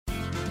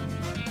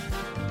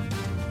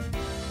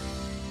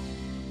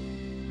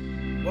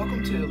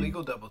Welcome to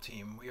Illegal Double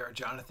Team. We are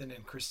Jonathan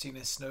and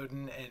Christina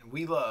Snowden, and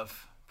we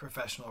love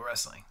professional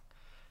wrestling.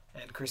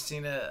 And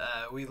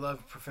Christina, we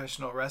love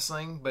professional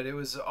wrestling, but it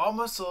was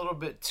almost a little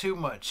bit too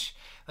much.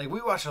 Like, we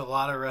watch a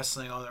lot of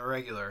wrestling on the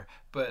regular,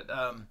 but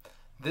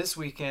this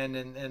weekend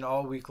and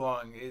all week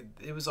long,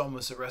 it was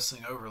almost a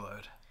wrestling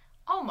overload.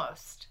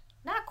 Almost.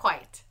 Not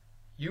quite.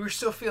 You were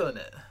still feeling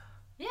it.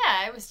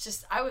 Yeah,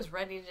 I was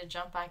ready to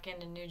jump back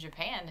into New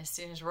Japan as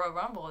soon as Royal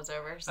Rumble was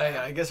over. So.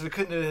 I guess it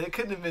couldn't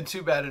have been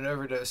too bad an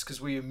overdose, because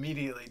we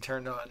immediately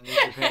turned on New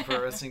Japan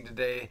Pro Wrestling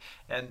today,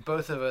 and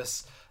both of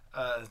us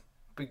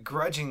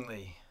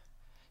begrudgingly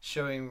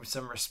showing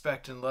some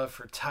respect and love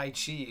for Tai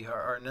Chi,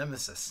 our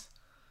nemesis.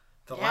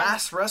 The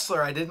last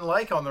wrestler I didn't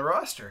like on the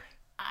roster.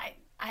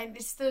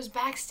 It's those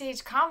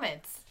backstage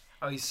comments.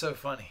 Oh, he's so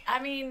funny.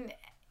 I mean,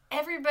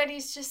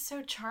 everybody's just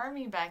so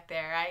charming back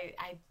there.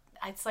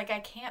 It's like I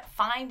can't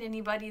find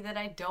anybody that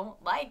I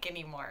don't like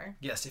anymore.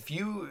 Yes, if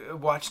you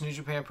watch New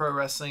Japan Pro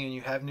Wrestling and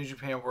you have New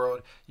Japan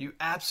World, you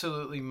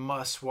absolutely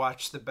must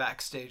watch the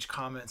backstage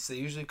comments. They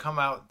usually come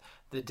out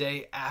the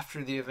day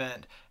after the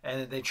event,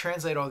 and they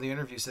translate all the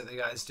interviews that the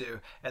guys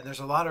do. And there's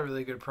a lot of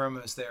really good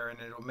promos there, and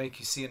it'll make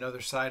you see another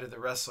side of the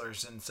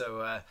wrestlers. And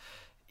so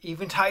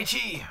even Tai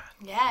Chi.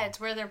 Yeah, it's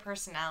where their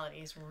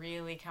personalities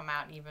really come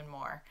out even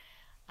more.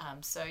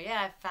 So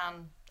yeah, I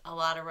found a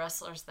lot of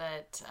wrestlers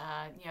that,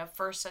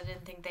 first I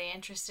didn't think they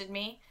interested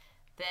me.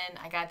 Then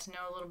I got to know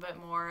a little bit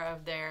more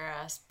of their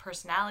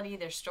personality,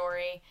 their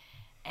story.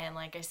 And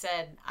like I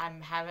said,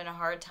 I'm having a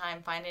hard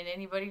time finding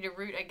anybody to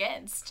root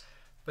against.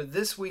 But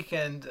this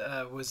weekend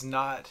was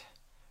not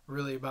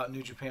really about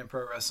New Japan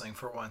Pro Wrestling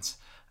for once.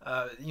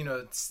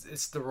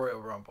 It's the Royal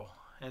Rumble.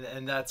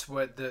 And that's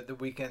what the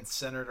weekend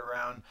centered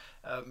around.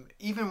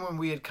 Even when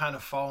we had kind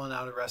of fallen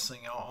out of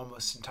wrestling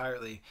almost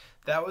entirely,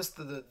 that was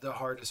the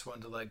hardest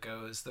one to let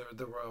go, is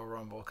the Royal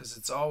Rumble, because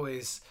it's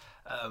always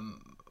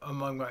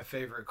among my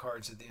favorite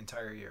cards of the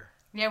entire year.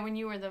 Yeah, when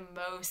you were the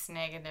most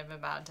negative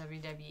about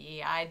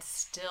WWE, I'd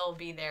still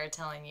be there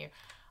telling you,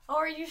 oh,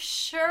 are you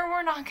sure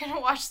we're not going to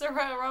watch the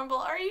Royal Rumble?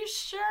 Are you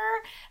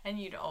sure? And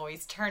you'd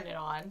always turn it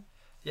on.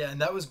 Yeah, and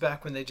that was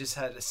back when they just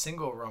had a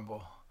single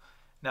Rumble.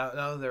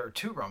 Now there are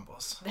two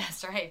Rumbles.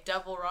 That's right,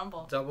 double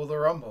Rumble. Double the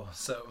Rumble.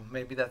 So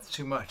maybe that's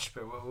too much,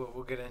 but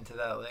we'll get into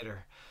that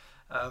later.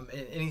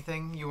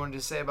 Anything you wanted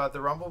to say about the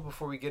Rumble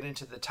before we get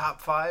into the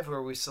top 5,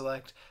 where we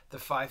select the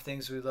 5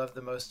 things we love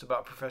the most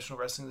about professional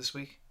wrestling this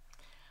week?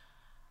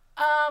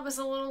 It was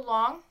a little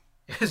long.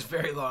 It was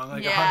very long,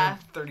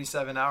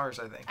 137 hours,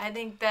 I think. I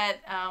think that,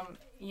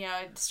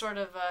 it sort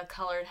of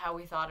colored how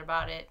we thought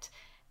about it.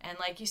 And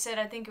like you said,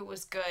 I think it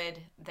was good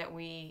that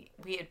we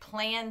had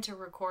planned to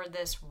record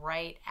this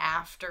right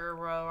after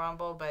Royal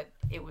Rumble, but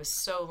it was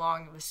so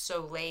long, it was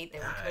so late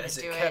that we couldn't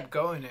do it. It kept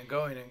going and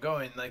going and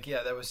going.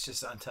 That was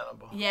just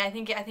untenable. Yeah, I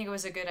think it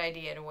was a good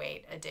idea to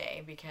wait a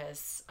day,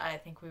 because I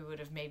think we would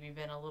have maybe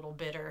been a little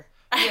bitter.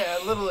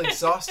 Yeah, a little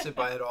exhausted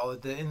by it all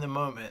in the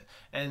moment.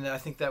 And I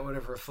think that would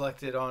have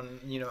reflected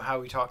on, how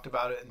we talked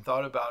about it and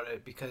thought about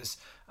it, because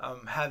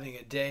having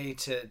a day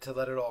to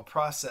let it all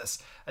process,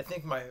 I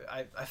think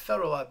I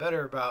felt a lot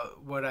better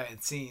about what I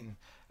had seen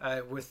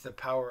with the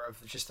power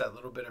of just that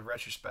little bit of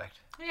retrospect.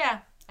 Yeah,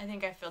 I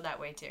think I feel that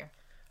way too.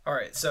 All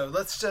right, so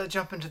let's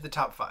jump into the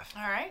top 5.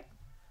 All right.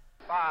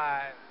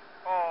 5,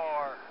 4,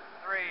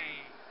 3,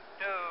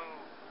 2,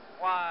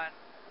 1,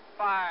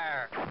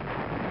 fire.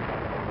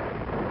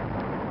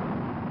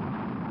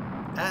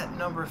 At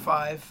number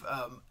 5,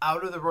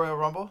 out of the Royal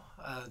Rumble,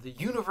 the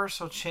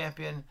Universal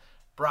Champion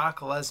Brock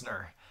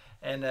Lesnar.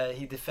 And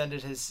he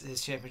defended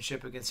his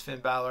championship against Finn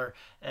Balor.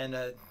 And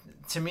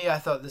to me, I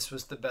thought this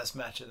was the best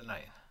match of the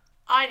night.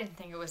 I didn't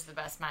think it was the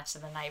best match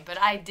of the night, but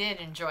I did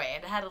enjoy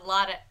it. It had a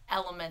lot of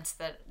elements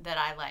that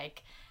I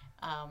like.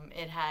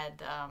 It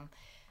had,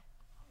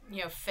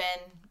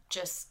 Finn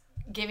just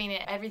giving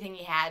it everything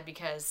he had,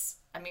 because,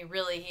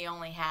 really, he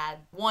only had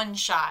one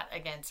shot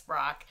against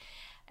Brock.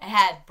 It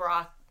had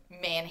Brock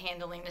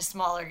manhandling a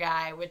smaller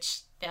guy,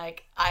 which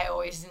I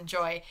always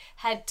enjoy.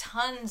 Had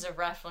tons of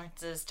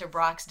references to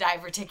Brock's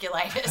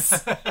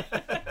diverticulitis,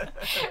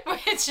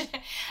 which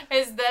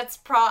is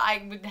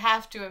I would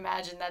have to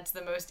imagine that's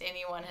the most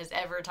anyone has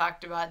ever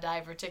talked about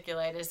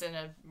diverticulitis in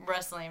a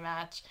wrestling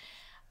match.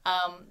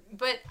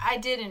 But I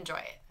did enjoy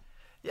it.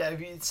 Yeah,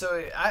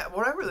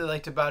 what I really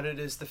liked about it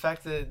is the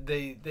fact that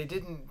they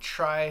didn't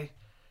try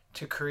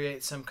to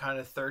create some kind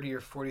of 30 or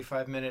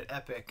 45 minute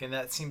epic, and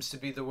that seems to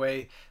be the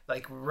way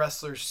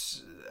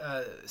wrestlers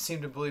seem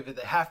to believe that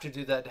they have to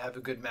do that to have a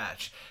good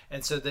match.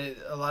 And so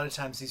a lot of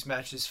times these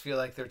matches feel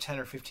like they're 10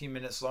 or 15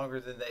 minutes longer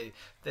than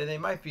they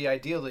might be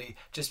ideally,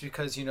 just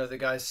because the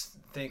guys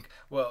think,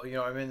 well,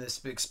 I'm in this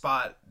big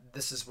spot,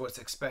 this is what's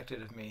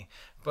expected of me.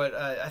 But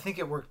I think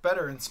it worked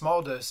better in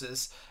small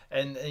doses,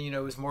 and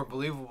it was more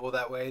believable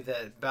that way,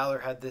 that Balor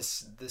had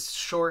this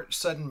short,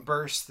 sudden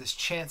burst, this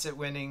chance at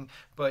winning,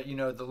 but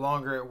the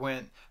longer it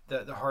went,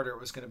 the harder it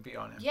was going to be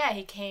on him. Yeah,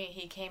 he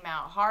came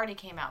out hard, he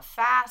came out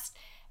fast,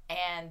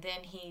 And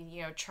then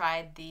he,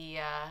 tried the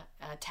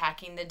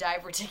attacking the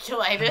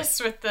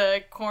diverticulitis with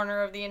the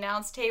corner of the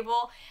announce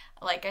table.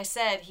 Like I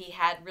said, he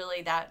had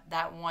really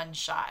that one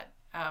shot,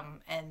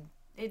 and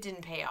it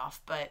didn't pay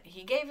off, but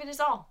he gave it his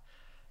all.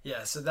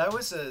 Yeah, so that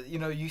was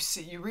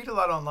you read a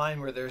lot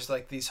online where there's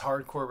like these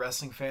hardcore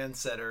wrestling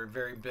fans that are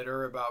very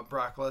bitter about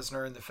Brock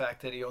Lesnar and the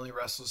fact that he only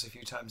wrestles a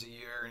few times a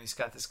year and he's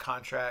got this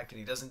contract and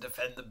he doesn't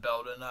defend the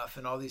belt enough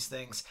and all these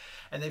things.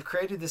 And they've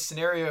created this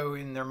scenario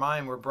in their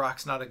mind where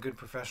Brock's not a good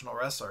professional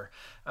wrestler.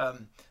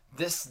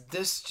 This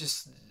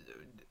just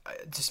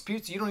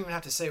disputes, you don't even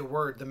have to say a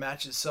word, the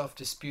match itself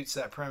disputes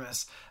that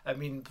premise. I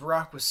mean,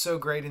 Brock was so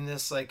great in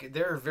this. Like,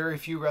 there are very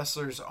few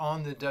wrestlers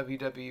on the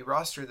WWE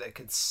roster that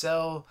could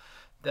sell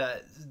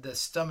that the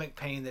stomach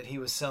pain that he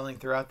was selling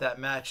throughout that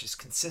match as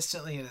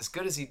consistently and as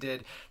good as he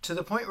did, to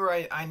the point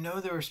where I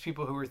know there was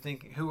people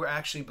who were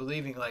actually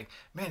believing, like,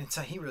 man,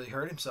 he really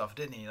hurt himself,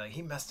 didn't he? Like,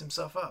 he messed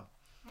himself up.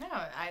 No,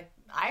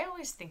 I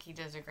always think he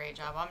does a great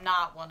job. I'm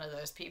not one of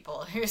those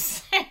people who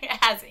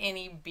has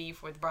any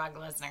beef with Brock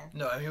Lesnar.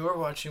 No, I mean, we're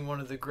watching one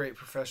of the great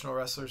professional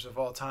wrestlers of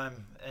all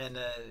time, and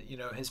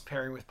his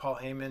pairing with Paul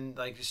Heyman,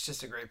 like, it's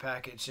just a great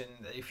package.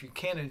 And if you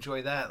can't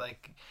enjoy that,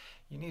 like,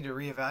 you need to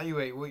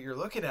reevaluate what you're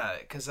looking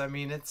at, because I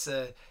mean, it's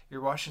you're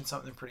watching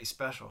something pretty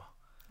special.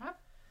 Yep.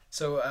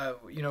 So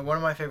one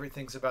of my favorite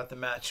things about the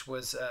match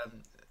was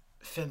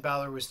Finn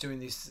Balor was doing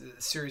these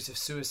series of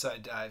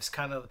suicide dives,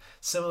 kind of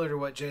similar to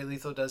what Jay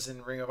Lethal does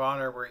in Ring of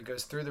Honor, where he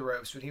goes through the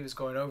ropes, but he was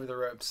going over the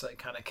ropes, like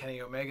kind of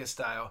Kenny Omega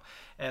style.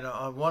 And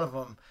on one of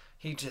them,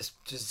 he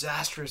just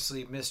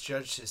disastrously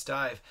misjudged his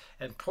dive.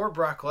 And poor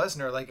Brock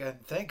Lesnar,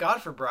 like, thank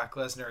God for Brock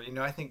Lesnar.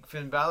 I think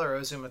Finn Balor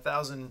owes him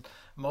 1,000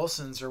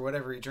 Molsons or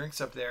whatever he drinks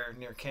up there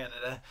near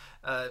Canada,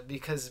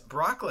 because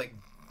Brock, like,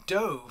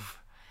 dove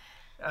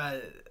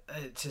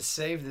to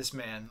save this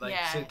man,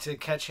 like, to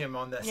catch him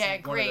on this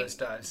one of those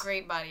dives.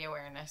 Great body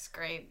awareness,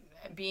 great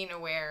being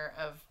aware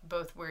of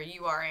both where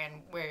you are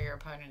and where your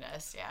opponent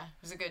is. Yeah,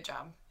 it was a good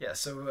job. Yeah,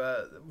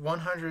 so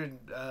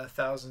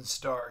 100,000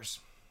 stars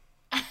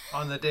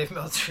on the Dave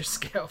Meltzer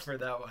scale for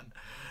that one.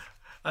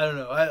 I don't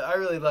know. I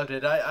really loved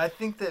it. I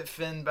think that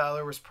Finn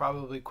Balor was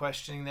probably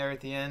questioning there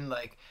at the end,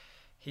 like,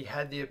 he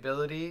had the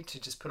ability to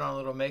just put on a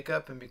little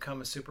makeup and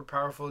become a super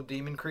powerful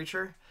demon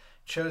creature.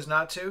 Chose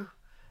not to.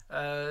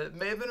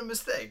 May have been a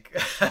mistake.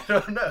 I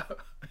don't know.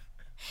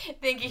 I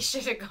think he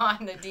should have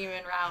gone the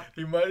demon route.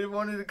 He might have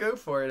wanted to go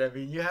for it. I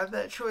mean, you have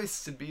that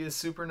choice to be a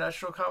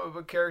supernatural comic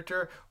book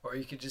character, or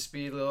you could just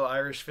be a little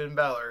Irish Finn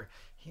Balor.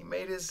 He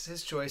made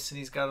his choice, and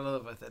he's got to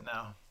live with it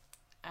now.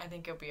 I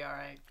think he'll be all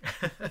right.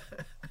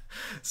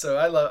 So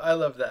I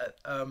love that.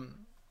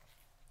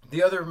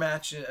 The other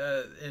match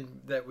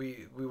that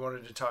we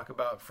wanted to talk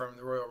about from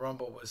the Royal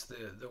Rumble was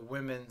the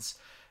women's,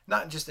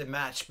 not just a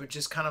match, but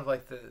just kind of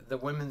like the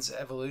women's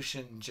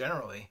evolution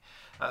generally,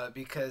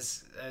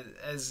 because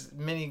as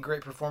many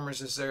great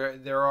performers as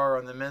there are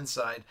on the men's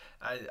side,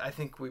 I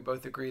think we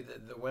both agree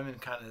that the women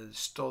kind of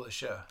stole the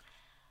show.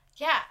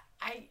 Yeah,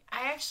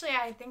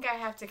 I think I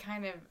have to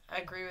kind of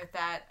agree with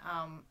that.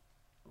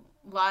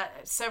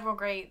 Several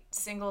great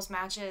singles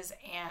matches,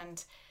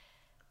 and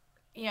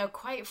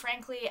quite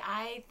frankly,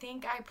 I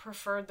think I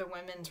preferred the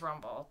women's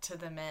Rumble to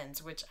the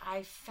men's, which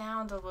I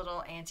found a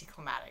little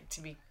anticlimactic,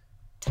 to be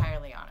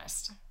entirely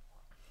honest.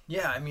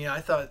 Yeah, I mean,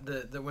 I thought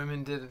the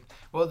women did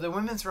well. The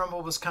women's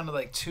Rumble was kind of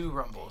like two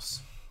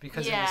Rumbles,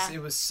 because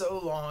it was so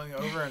long,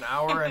 over an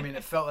hour. I mean,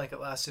 it felt like it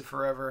lasted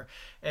forever.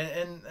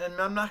 And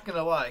I'm not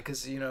gonna lie,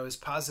 because as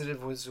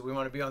positive as we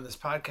want to be on this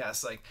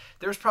podcast, like,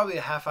 there was probably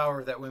a half hour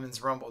of that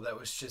women's Rumble that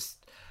was just,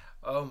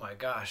 oh my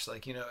gosh,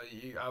 like,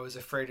 I was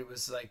afraid it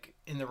was like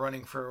in the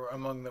running for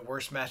among the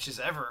worst matches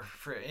ever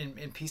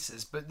in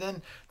pieces. But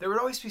then there would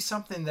always be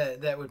something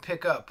that would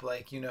pick up,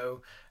 like,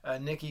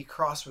 Nikki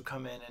Cross would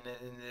come in, and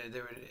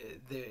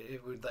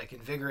it would like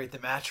invigorate the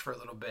match for a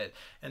little bit,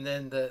 and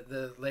then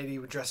the lady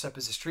would dress up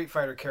as a Street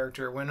Fighter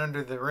character, went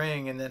under the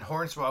ring, and then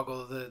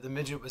Hornswoggle the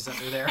midget was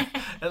under there,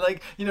 and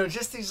like,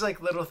 just these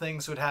like little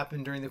things would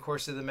happen during the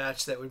course of the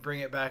match that would bring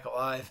it back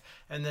alive,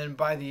 and then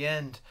by the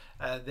end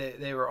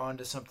they were on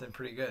to something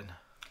pretty good.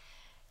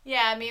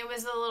 Yeah, I mean, it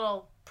was a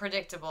little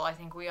predictable. I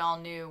think we all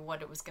knew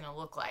what it was going to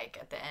look like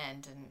at the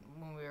end, and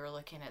when we were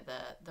looking at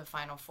the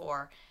final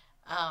four.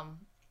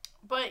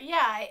 But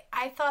yeah,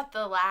 I thought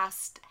the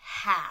last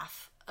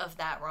half of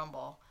that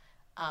Rumble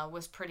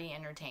was pretty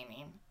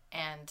entertaining,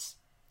 and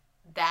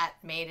that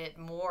made it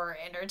more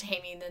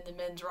entertaining than the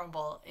men's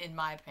Rumble, in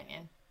my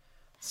opinion.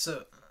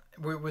 So,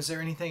 was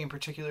there anything in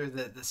particular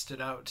that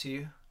stood out to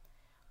you?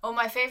 Oh,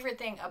 my favorite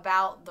thing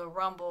about the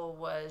Rumble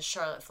was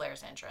Charlotte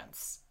Flair's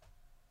entrance,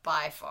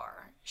 by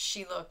far.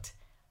 She looked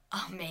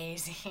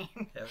amazing.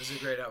 Yeah, it was a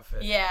great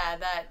outfit. Yeah,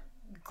 that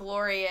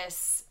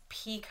glorious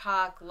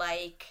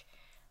peacock-like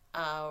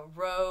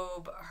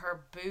robe,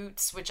 her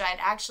boots, which I'd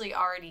actually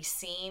already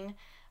seen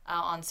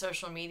on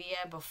social media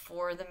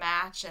before the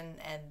match, and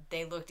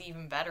they looked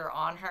even better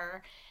on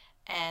her.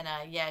 And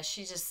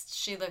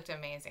she looked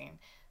amazing.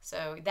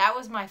 So that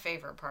was my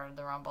favorite part of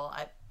the Rumble.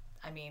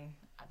 I mean,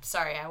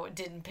 sorry,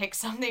 didn't pick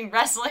something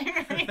wrestling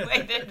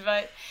related,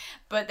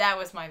 but that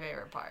was my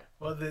favorite part.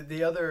 Well,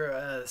 the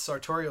other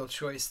sartorial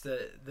choice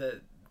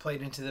that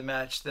played into the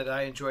match that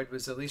I enjoyed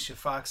was Alicia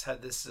Fox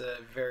had this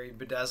very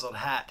bedazzled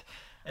hat.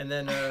 And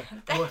then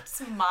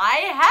that's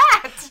my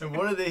hat. And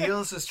one of the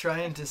heels was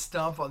trying to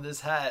stomp on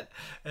this hat,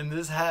 and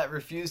this hat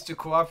refused to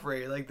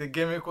cooperate. Like, the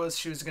gimmick was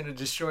she was going to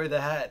destroy the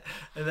hat,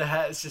 and the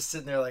hat is just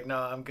sitting there like, no,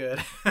 I'm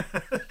good.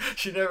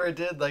 She never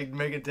did like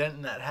make a dent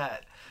in that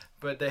hat,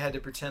 but they had to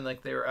pretend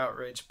like they were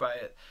outraged by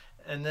it.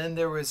 And then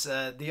there was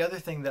the other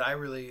thing that I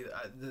really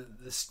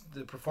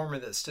the performer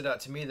that stood out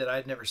to me that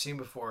I'd never seen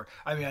before.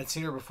 I mean, I'd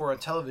seen her before on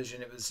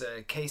television. It was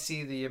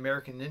Casey, the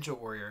American Ninja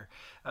Warrior,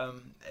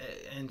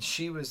 and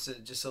she was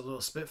just a little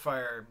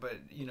spitfire. But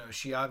you know,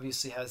 she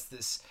obviously has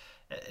this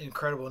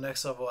incredible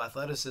next level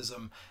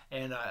athleticism,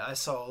 and I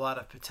saw a lot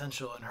of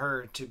potential in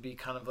her to be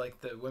kind of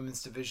like the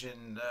women's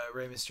division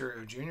Rey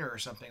Mysterio Jr. or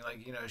something.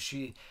 Like, you know,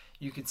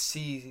 you could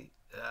see.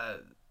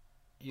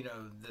 You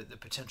know, the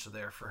potential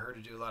there for her to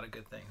do a lot of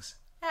good things.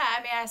 Yeah,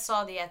 I mean, I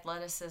saw the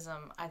athleticism.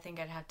 I think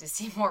I'd have to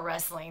see more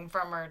wrestling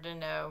from her to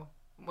know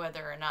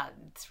whether or not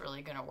it's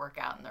really going to work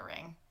out in the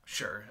ring.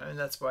 Sure, and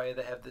that's why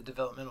they have the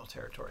developmental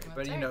territory. That's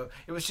but you right. know,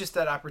 it was just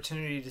that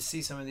opportunity to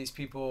see some of these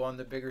people on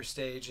the bigger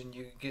stage, and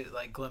you get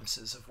like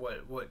glimpses of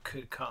what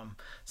could come.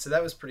 So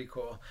that was pretty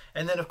cool.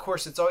 And then, of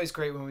course, it's always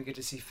great when we get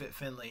to see Fit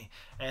Finlay,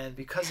 and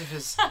because of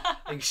his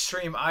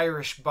extreme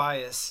Irish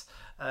bias.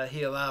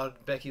 He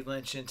allowed Becky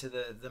Lynch into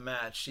the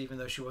match, even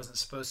though she wasn't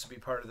supposed to be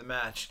part of the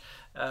match.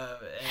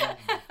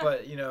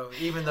 But, you know,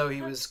 even though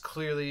he was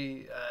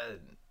clearly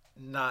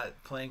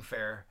not playing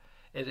fair,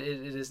 it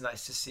is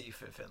nice to see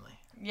Fit Finlay.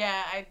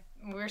 Yeah,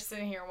 we're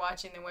sitting here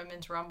watching the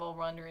Women's Rumble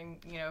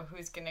wondering, you know,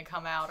 who's going to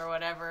come out or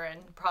whatever,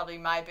 and probably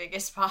my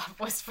biggest pop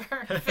was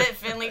for Fit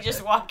Finlay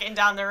just walking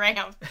down the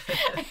ramp.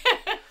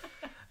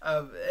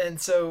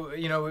 And so,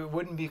 you know, it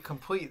wouldn't be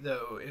complete,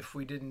 though, if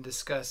we didn't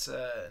discuss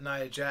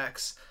Nia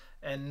Jax.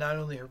 And not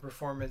only her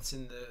performance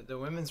in the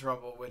Women's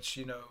Rumble, which,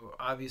 you know,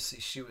 obviously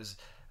she was,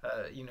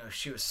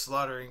 she was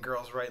slaughtering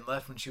girls right and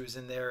left when she was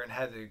in there and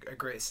had a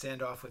great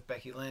standoff with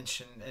Becky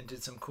Lynch and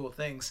did some cool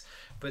things.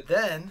 But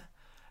then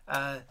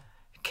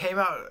came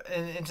out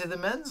into the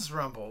Men's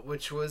Rumble,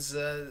 which was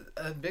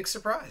a big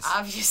surprise.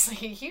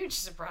 Obviously a huge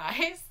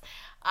surprise.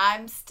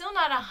 I'm still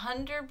not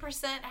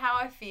 100% how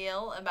I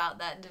feel about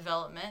that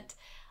development.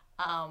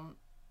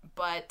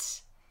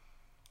 But...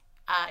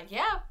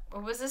 yeah,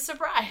 it was a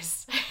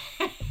surprise.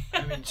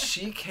 I mean,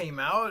 she came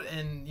out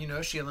and, you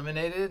know, she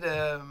eliminated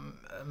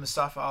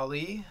Mustafa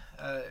Ali,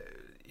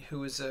 who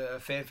was a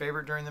fan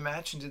favorite during the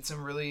match and did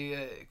some really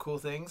cool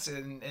things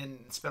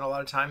and spent a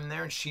lot of time in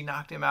there, and she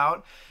knocked him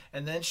out.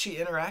 And then she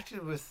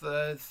interacted with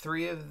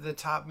three of the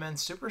top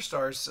men's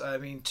superstars. I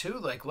mean, two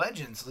like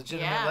legends,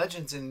 legitimate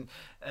legends in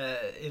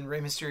Rey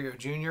Mysterio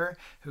Jr.,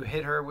 who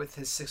hit her with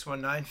his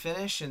 619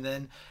 finish, and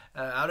then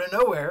out of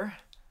nowhere...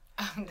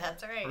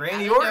 That's right.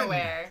 Randy Orton.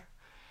 Nowhere.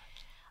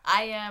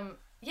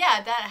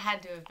 That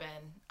had to have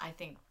been, I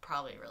think,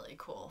 probably really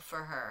cool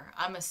for her.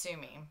 I'm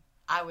assuming.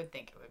 I would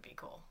think it would be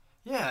cool.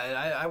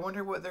 Yeah, I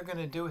wonder what they're going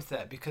to do with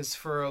that, because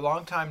for a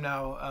long time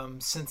now,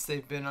 since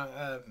they've been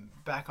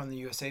back on the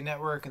USA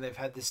Network and they've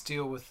had this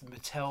deal with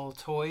Mattel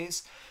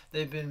Toys,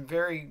 they've been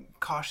very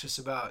cautious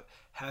about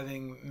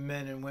having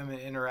men and women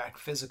interact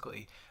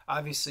physically.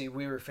 Obviously,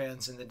 we were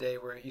fans in the day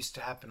where it used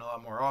to happen a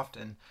lot more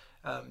often.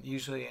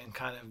 Usually in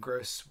kind of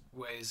gross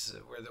ways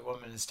where the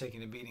woman is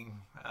taking a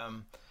beating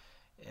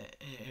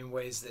in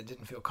ways that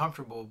didn't feel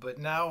comfortable. But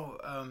now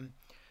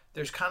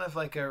there's kind of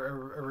like a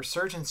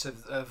resurgence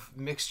of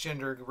mixed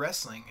gender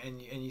wrestling, and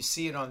you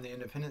see it on the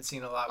independent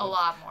scene a lot. A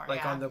lot more,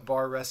 like on the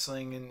bar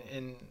wrestling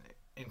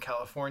in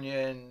California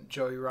and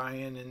Joey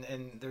Ryan,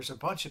 and there's a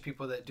bunch of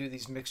people that do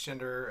these mixed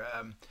gender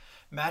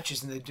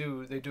matches, and they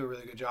do a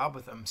really good job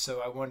with them.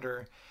 So I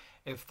wonder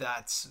if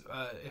that's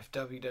if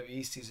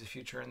WWE sees a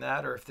future in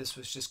that, or if this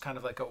was just kind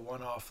of like a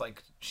one-off,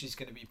 like she's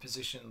going to be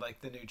positioned like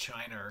the new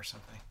China or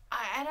something.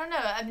 I don't know.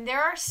 I mean,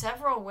 there are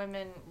several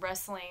women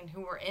wrestling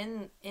who were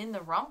in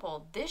the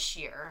Rumble this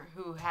year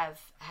who have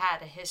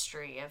had a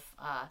history of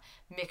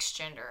mixed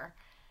gender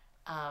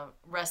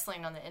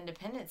wrestling on the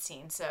independent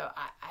scene. So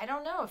I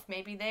don't know if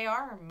maybe they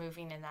are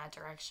moving in that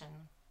direction.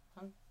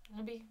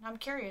 I'm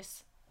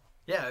curious.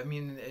 Yeah, I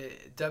mean,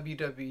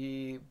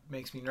 WWE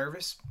makes me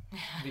nervous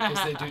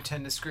because they do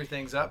tend to screw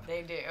things up.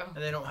 They do.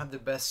 And they don't have the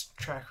best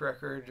track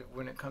record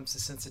when it comes to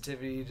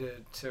sensitivity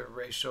to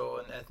racial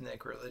and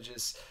ethnic,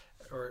 religious,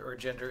 or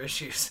gender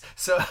issues.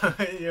 So,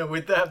 you know,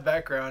 with that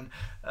background,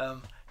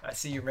 I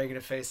see you're making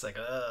a face like,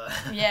 ugh.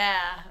 Yeah,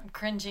 I'm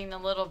cringing a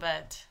little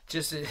bit.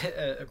 Just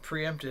a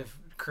preemptive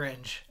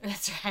cringe.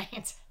 That's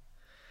right.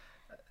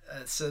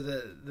 So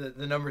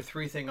the number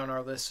 3 thing on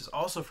our list is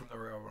also from the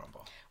Royal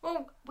Rumble.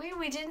 Well,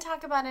 we didn't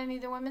talk about any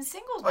of the women's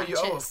singles matches.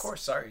 Of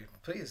course. Sorry.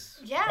 Please.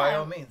 Yeah. By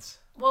all means.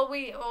 Well,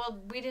 we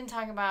didn't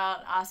talk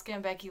about Asuka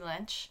and Becky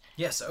Lynch.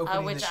 Yes,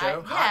 opening the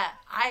show.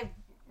 I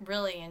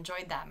really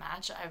enjoyed that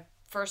match.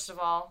 First of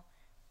all,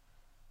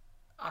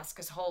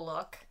 Asuka's whole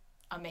look,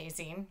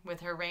 amazing,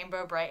 with her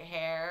rainbow bright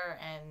hair,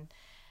 and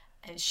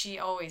and she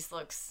always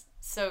looks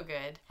so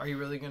good. Are you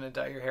really going to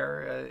dye your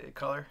hair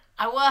color?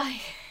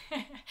 I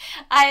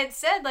had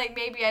said like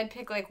maybe I'd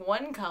pick like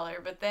one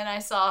color, but then I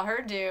saw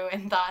her do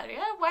and thought,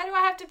 yeah, why do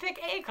I have to pick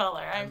a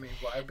color? I mean,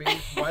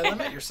 why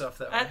limit yourself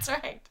that way? That's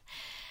right.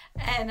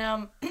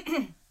 And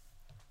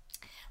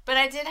but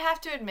I did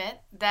have to admit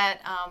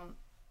that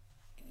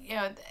you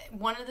know,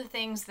 one of the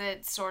things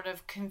that sort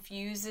of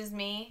confuses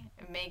me,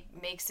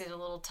 makes it a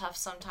little tough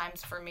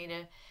sometimes for me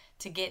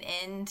to get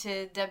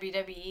into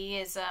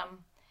WWE is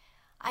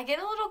I get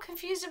a little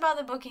confused about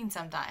the booking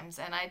sometimes,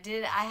 and I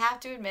have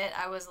to admit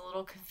I was a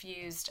little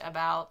confused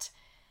about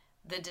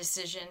the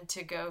decision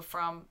to go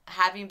from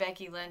having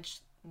Becky Lynch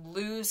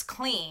lose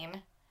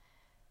clean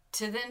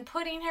to then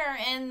putting her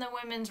in the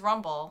Women's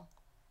Rumble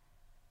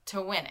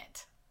to win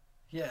it.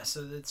 Yeah,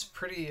 so it's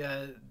pretty,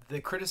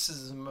 the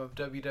criticism of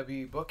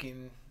WWE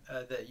booking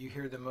that you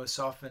hear the most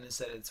often is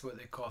that it's what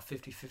they call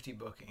 50-50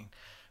 booking,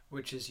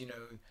 which is, you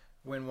know,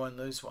 win one,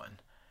 lose one.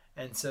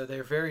 And so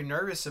they're very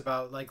nervous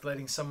about like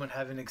letting someone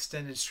have an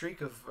extended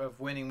streak of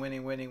winning.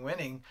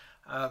 And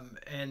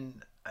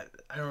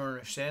I don't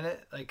understand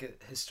it. Like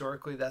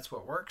historically, that's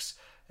what works.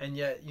 And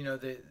yet, you know,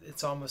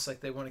 it's almost like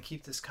they want to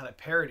keep this kind of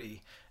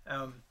parity.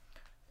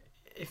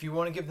 If you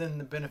want to give them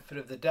the benefit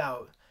of the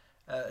doubt,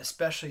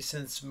 especially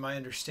since my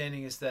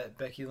understanding is that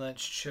Becky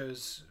Lynch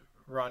chose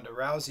Ronda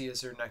Rousey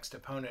as her next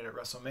opponent at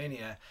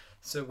WrestleMania.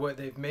 So what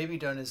they've maybe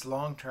done is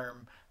long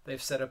term,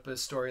 they've set up a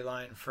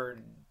storyline for,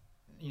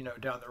 you know,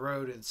 down the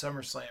road in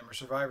SummerSlam or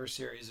Survivor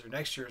Series or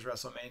next year's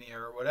WrestleMania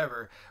or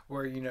whatever,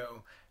 where, you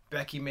know,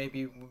 Becky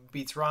maybe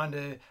beats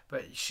Ronda,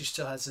 but she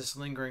still has this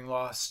lingering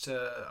loss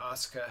to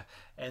Asuka,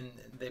 and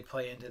they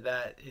play into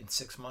that in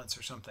 6 months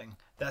or something.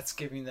 That's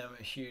giving them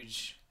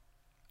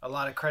a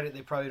lot of credit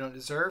they probably don't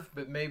deserve,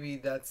 but maybe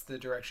that's the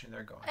direction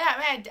they're going. Yeah,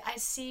 I mean, I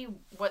see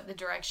what the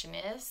direction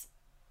is.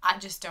 I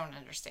just don't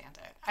understand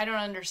it. I don't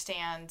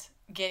understand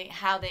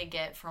how they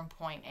get from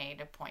point A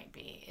to point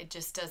B. It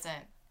just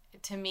doesn't.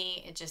 To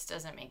me, it just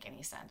doesn't make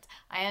any sense.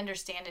 I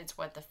understand it's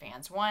what the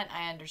fans want.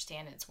 I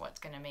understand it's what's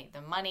going to make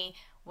them money.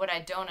 What I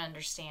don't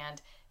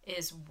understand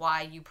is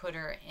why you put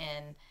her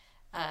in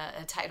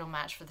a title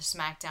match for the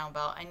SmackDown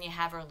belt and you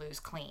have her lose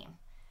clean.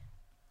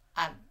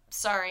 I'm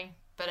sorry,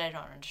 but I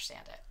don't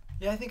understand it.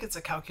 Yeah, I think it's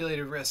a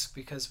calculated risk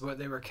because what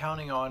they were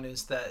counting on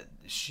is that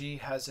she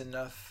has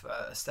enough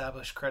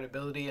established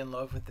credibility and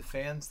love with the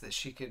fans that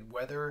she could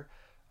weather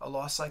a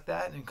loss like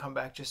that and come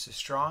back just as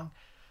strong.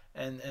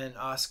 And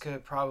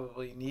Asuka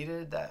probably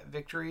needed that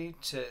victory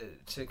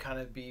to kind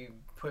of be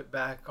put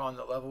back on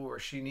the level where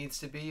she needs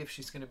to be if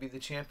she's going to be the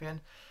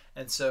champion.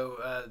 And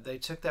so they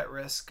took that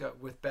risk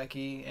with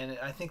Becky, and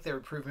I think they were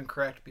proven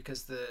correct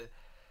because the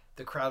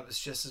crowd was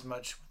just as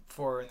much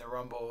for her in the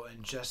Rumble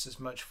and just as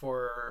much for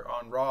her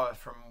on Raw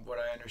from what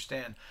I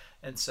understand.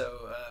 And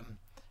so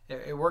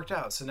it worked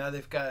out. So now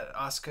they've got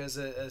Asuka as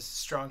a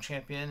strong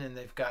champion, and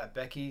they've got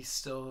Becky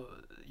still,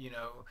 you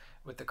know,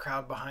 with the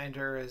crowd behind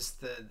her as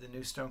the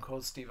new Stone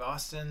Cold Steve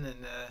Austin.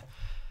 And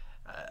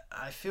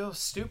I feel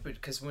stupid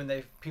because when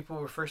people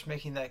were first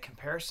making that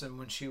comparison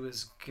when she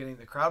was getting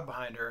the crowd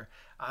behind her,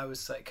 I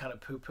was like kind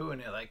of poo-pooing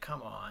it, like,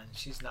 come on,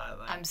 she's not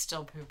like... I'm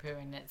still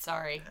poo-pooing it,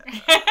 sorry.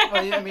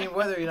 Well, yeah, I mean,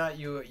 whether or not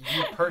you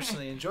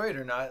personally enjoy it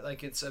or not,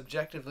 like, it's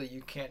objectively,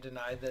 you can't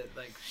deny that,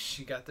 like,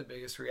 she got the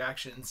biggest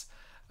reactions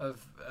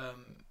of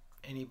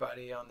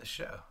anybody on the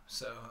show.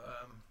 So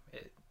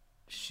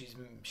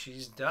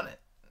she's done it.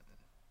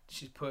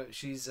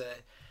 She's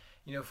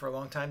you know, for a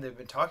long time they've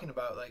been talking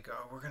about like,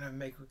 oh, we're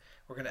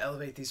gonna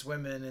elevate these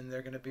women and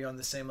they're gonna be on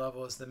the same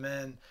level as the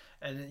men,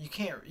 and you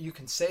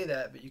can say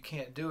that, but you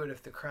can't do it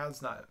if the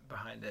crowd's not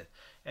behind it.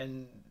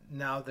 And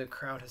now the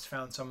crowd has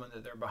found someone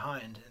that they're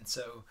behind, and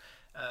so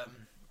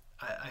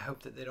I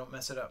hope that they don't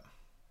mess it up.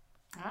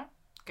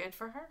 Good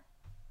for her.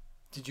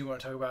 Did you want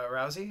to talk about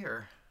Rousey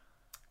or?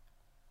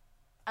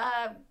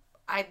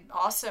 I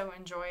also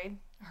enjoyed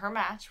her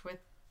match with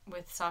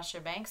Sasha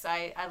Banks.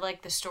 I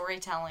like the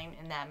storytelling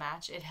in that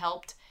match. It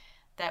helped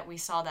that we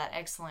saw that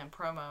excellent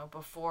promo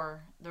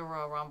before the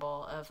Royal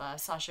Rumble of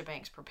Sasha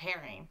Banks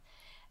preparing,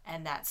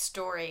 and that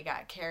story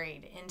got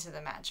carried into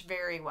the match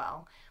very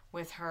well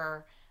with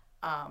her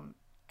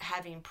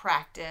having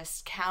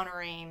practiced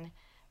countering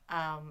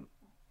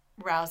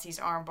Rousey's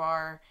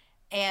armbar,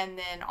 and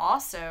then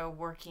also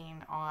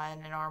working on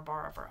an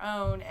armbar of her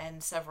own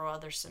and several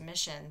other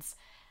submissions,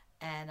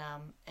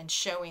 and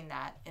showing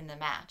that in the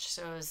match.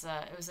 So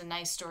it was a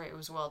nice story. It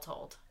was well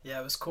told. Yeah,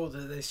 it was cool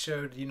that they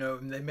showed, you know,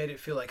 they made it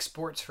feel like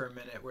sports for a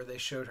minute, where they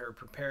showed her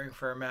preparing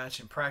for a match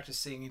and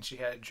practicing, and she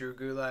had Drew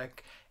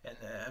Gulak and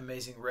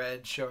Amazing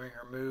Red showing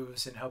her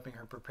moves and helping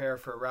her prepare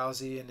for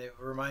Rousey, and it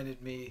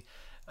reminded me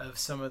of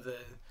some of the,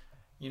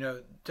 you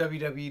know,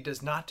 WWE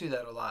does not do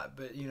that a lot,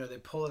 but, you know, they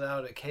pull it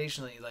out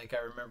occasionally. Like, I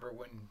remember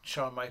when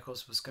Shawn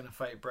Michaels was going to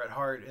fight Bret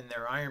Hart in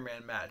their Iron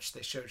Man match,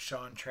 they showed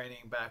Shawn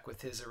training back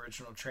with his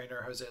original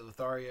trainer, Jose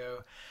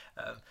Lothario.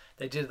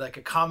 They did, like,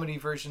 a comedy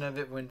version of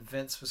it when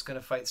Vince was going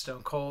to fight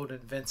Stone Cold,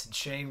 and Vince and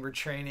Shane were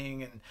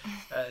training, and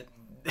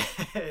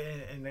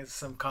and there's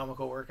some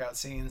comical workout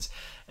scenes,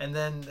 and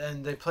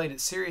they played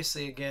it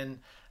seriously again.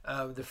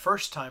 The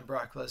first time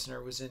Brock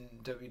Lesnar was in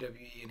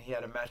WWE, and he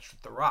had a match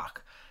with The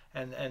Rock,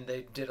 and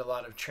they did a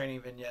lot of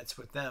training vignettes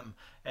with them,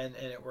 and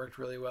it worked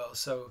really well.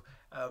 So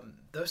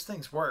those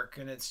things work,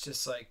 and it's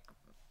just like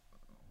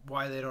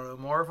why they don't know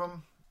more of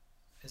them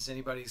is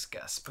anybody's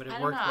guess, but it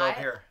worked well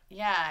here.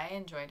 Yeah, I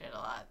enjoyed it a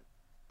lot.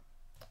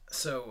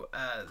 So,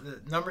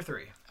 number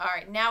 3. All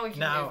right, now we can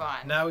move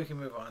on. Now we can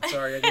move on.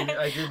 Sorry,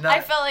 I did not.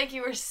 I felt like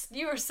you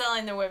were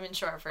selling the women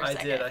short for a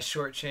second. I did. I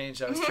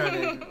shortchanged. I was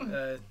trying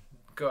to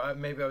go.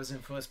 Maybe I was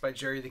influenced by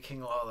Jerry the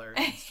King Lawler.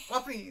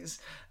 Fluffies.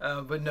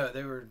 But no,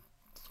 they were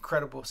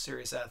incredible,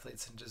 serious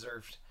athletes and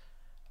deserved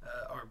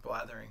our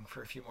blathering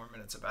for a few more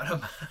minutes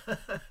about them.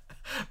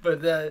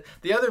 But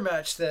the other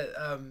match that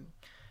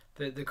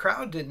the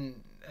crowd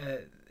didn't.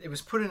 It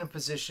was put in a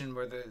position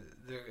where the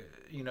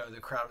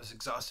crowd was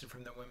exhausted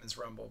from the women's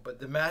rumble, but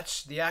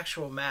the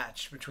actual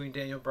match between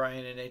Daniel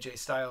Bryan and AJ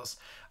Styles,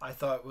 I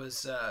thought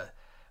was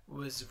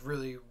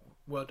really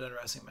well done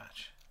wrestling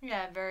match.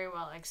 Yeah, very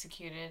well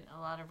executed. A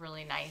lot of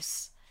really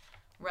nice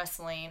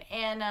wrestling,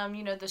 and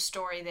the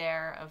story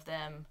there of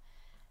them,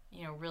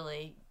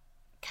 really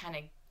kind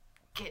of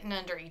getting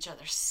under each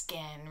other's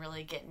skin,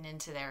 really getting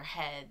into their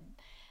head,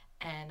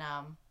 and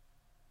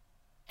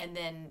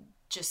then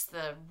just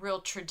the real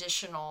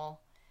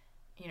traditional,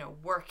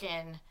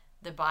 working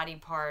the body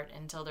part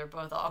until they're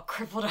both all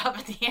crippled up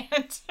at the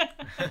end.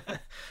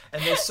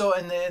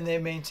 and they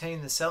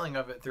maintain the selling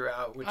of it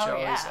throughout, which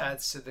always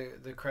adds to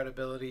the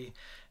credibility.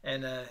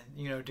 And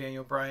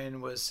Daniel Bryan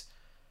was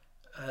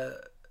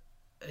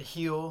a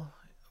heel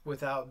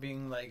without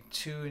being like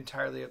too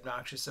entirely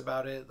obnoxious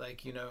about it,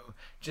 like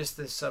just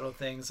the subtle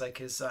things like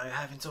his I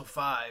have until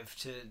 5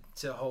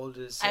 to hold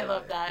his I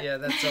love that. Yeah,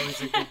 that's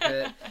always a good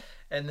bit.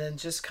 And then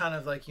just kind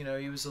of like he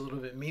was a little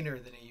bit meaner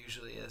than he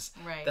usually is.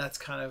 Right. That's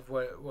kind of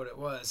what it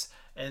was,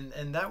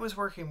 and that was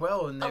working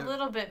well. And a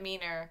little bit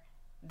meaner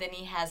than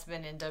he has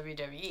been in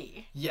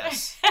WWE.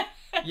 Yes.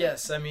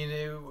 Yes, I mean,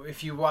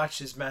 if you watch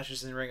his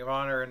matches in Ring of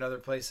Honor and other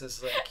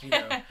places, like,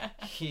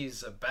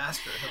 he's a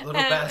bastard, a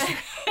little bastard.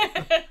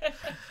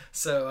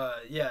 So,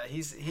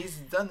 he's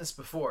done this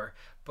before,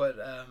 but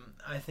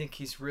I think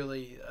he's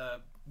really,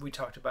 we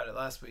talked about it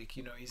last week,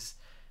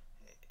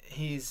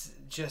 he's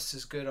just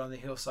as good on the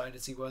heel side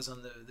as he was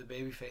on the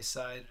babyface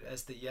side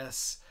as the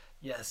yes,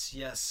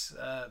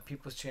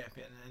 people's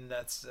champion, and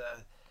that's,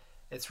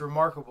 it's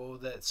remarkable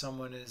that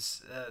someone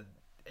is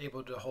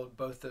able to hold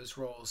both those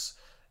roles.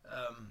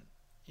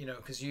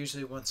 Because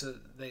usually once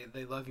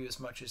they love you as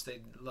much as they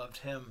loved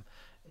him,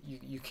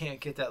 you can't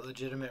get that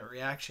legitimate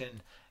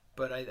reaction,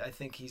 but I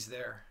think he's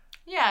there.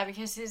 Yeah,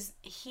 because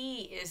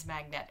he is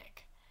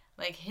magnetic.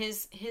 Like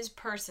his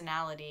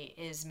personality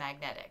is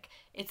magnetic.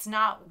 It's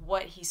not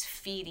what he's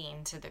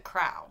feeding to the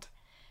crowd.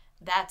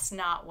 That's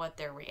not what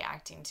they're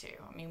reacting to.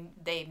 I mean,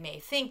 they may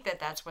think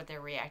that that's what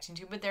they're reacting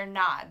to, but they're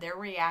not. They're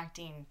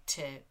reacting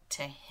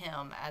to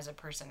him as a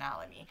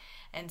personality.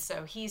 And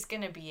so he's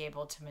going to be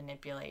able to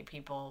manipulate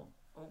people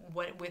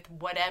with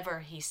whatever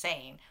he's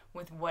saying,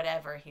 with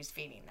whatever he's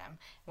feeding them,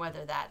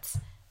 whether that's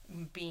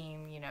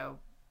being,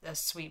 a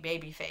sweet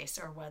baby face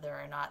or whether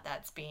or not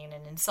that's being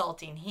an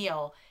insulting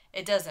heel.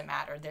 It doesn't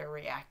matter. They're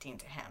reacting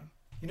to him.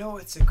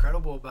 What's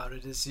incredible about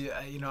it is,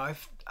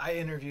 I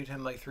interviewed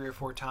him like 3 or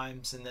 4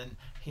 times, and then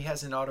he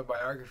has an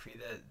autobiography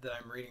that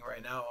I'm reading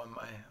right now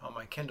on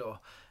my Kindle,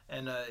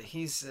 and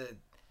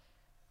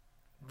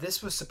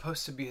this was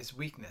supposed to be his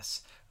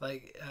weakness.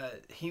 Like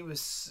he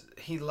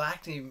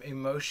lacked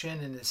emotion,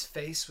 and his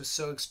face was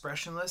so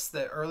expressionless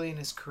that early in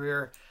his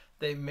career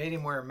they made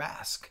him wear a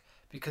mask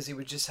because he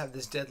would just have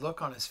this dead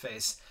look on his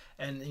face.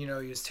 And, he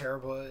was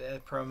terrible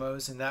at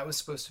promos, and that was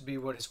supposed to be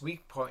what his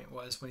weak point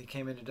was when he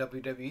came into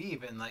WWE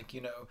even. Like,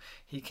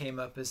 he came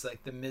up as,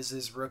 like, the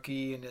Miz's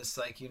rookie, and it's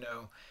like,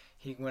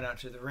 he went out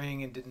to the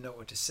ring and didn't know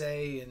what to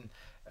say. And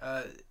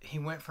he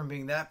went from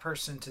being that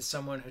person to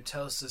someone who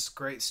tells this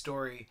great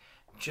story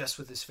just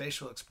with his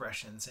facial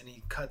expressions. And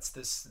he cuts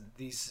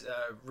these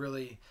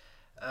really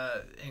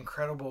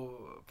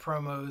incredible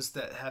promos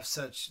that have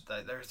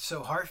they're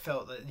so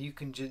heartfelt that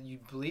you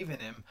believe in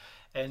him.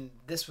 And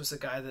this was a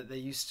guy that they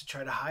used to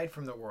try to hide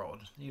from the world,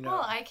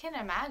 Well, I can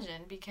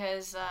imagine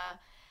because,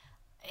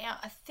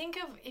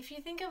 if you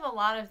think of a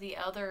lot of the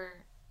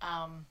other,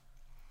 a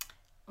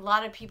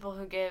lot of people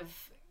who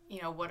give,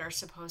 what are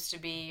supposed to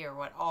be or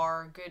what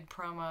are good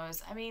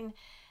promos, I mean,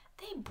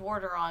 they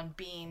border on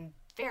being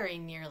very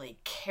nearly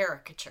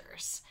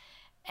caricatures.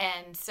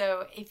 And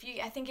so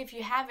I think if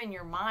you have in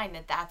your mind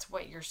that that's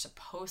what you're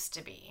supposed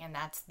to be and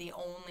that's the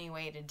only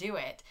way to do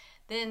it,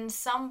 then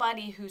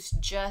somebody who's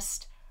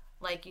just,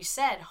 like you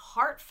said,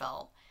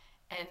 heartfelt,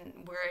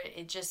 and where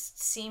it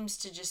just seems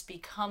to just be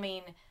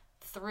coming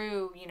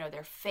through,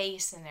 their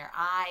face and their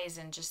eyes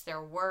and just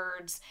their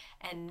words,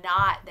 and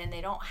then they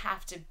don't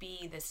have to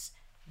be this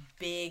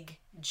big,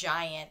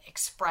 giant,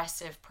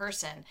 expressive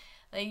person.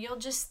 Like, you'll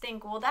just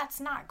think, well, that's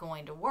not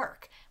going to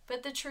work.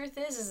 But the truth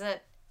is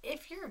that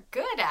if you're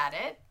good at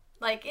it,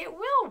 Like, it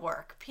will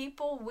work.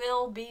 People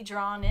will be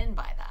drawn in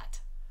by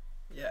that.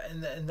 Yeah,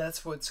 and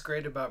that's what's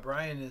great about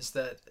Brian is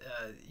that,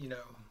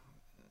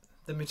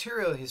 the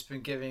material he's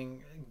been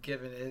given,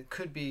 it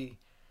could be,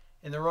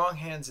 in the wrong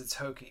hands, it's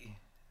hokey.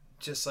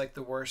 Just like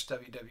the worst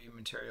WWE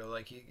material.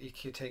 Like, you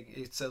could take,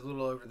 it's a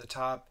little over the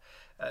top,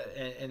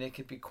 and it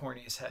could be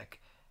corny as heck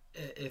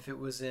if it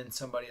was in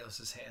somebody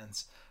else's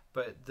hands.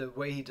 But the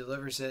way he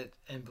delivers it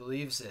and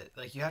believes it,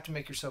 like, you have to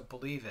make yourself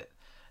believe it.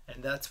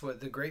 And that's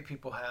what the great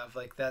people have.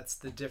 Like, that's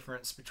the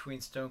difference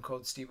between Stone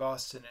Cold Steve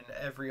Austin and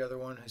every other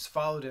one who's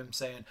followed him,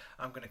 saying,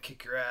 I'm going to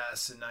kick your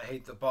ass and I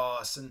hate the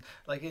boss. And,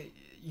 like,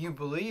 you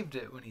believed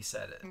it when he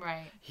said it.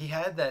 Right. He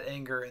had that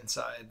anger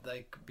inside,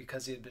 like,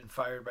 because he had been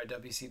fired by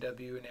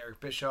WCW and Eric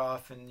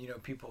Bischoff, and,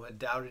 people had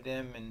doubted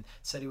him and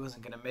said he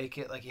wasn't going to make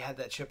it. Like, he had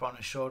that chip on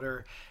his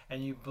shoulder,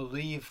 and you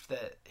believed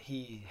that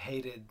he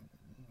hated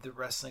the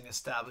wrestling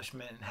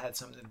establishment and had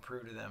something to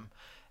prove to them.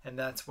 And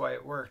that's why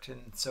it worked.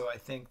 And so I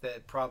think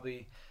that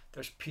probably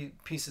there's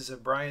pieces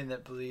of Brian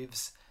that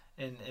believes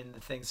in the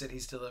things that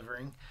he's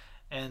delivering,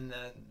 and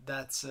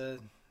that's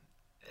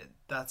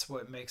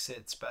what makes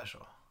it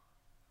special.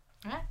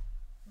 Right.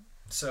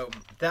 So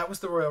that was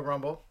the Royal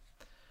Rumble.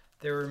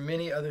 There were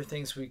many other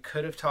things we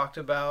could have talked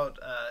about.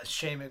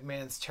 Shane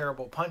McMahon's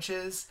terrible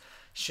punches,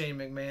 Shane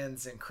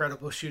McMahon's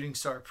incredible shooting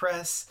star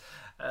press,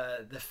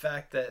 the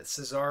fact that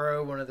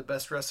Cesaro, one of the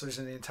best wrestlers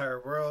in the entire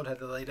world, had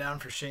to lay down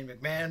for Shane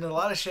McMahon. A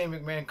lot of Shane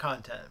McMahon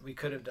content we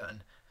could have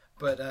done,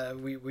 but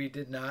we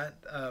did not.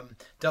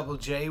 Double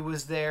J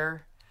was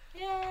there.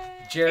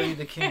 Yay! Jerry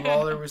the King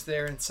Lawler was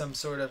there in some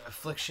sort of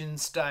Affliction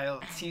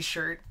style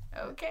t-shirt.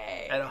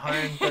 Okay. At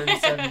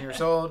 137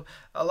 years old.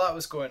 A lot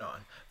was going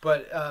on.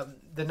 But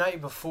the night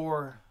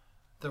before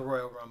the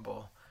Royal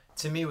Rumble,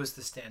 to me, was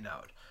the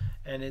standout.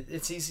 And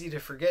it's easy to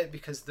forget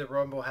because the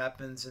Rumble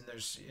happens and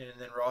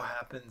then Raw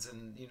happens,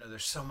 and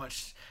there's so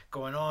much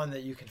going on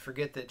that you can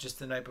forget that just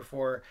the night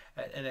before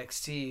at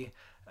NXT,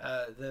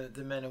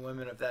 the men and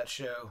women of that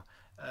show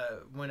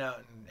went out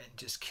and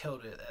just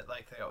killed it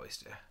like they always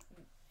do.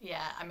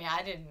 Yeah, I mean,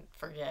 I didn't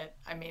forget.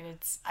 I mean,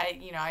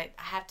 I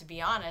have to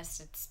be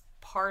honest, it's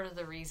part of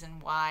the reason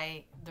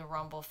why the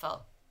Rumble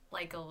felt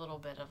like a little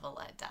bit of a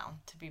letdown,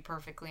 to be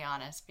perfectly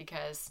honest,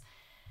 because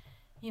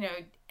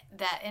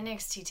that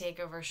NXT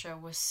TakeOver show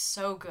was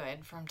so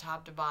good from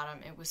top to bottom.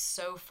 It was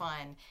so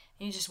fun.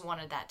 You just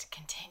wanted that to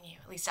continue.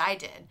 At least I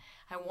did.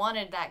 I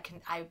wanted that.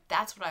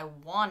 That's what I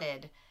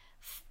wanted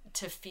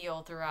to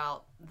feel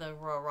throughout the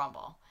Royal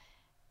Rumble.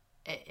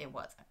 It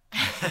wasn't.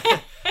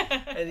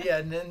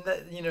 and then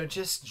that,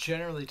 just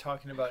generally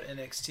talking about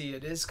NXT,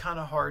 it is kind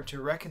of hard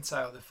to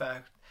reconcile the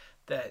fact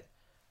that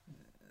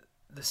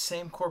the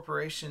same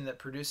corporation that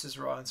produces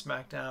Raw and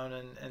SmackDown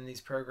and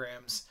these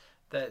programs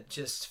that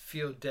just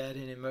feel dead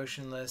and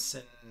emotionless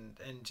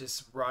and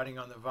just rotting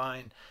on the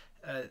vine,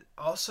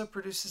 also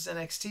produces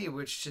NXT,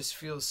 which just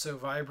feels so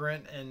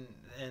vibrant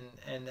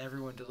and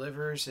everyone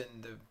delivers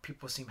and the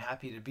people seem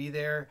happy to be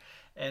there.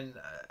 And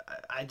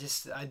I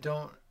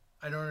don't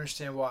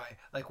understand why.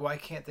 Like, why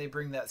can't they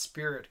bring that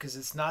spirit? Because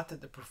it's not that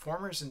the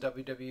performers in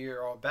WWE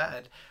are all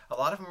bad. A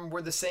lot of them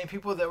were the same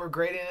people that were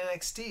great in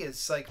NXT.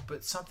 It's like,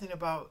 but something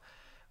about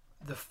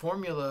the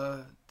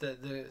formula, in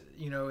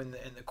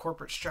the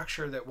corporate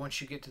structure, that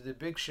once you get to the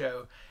big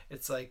show,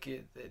 it's like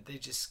they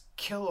just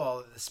kill all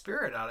of the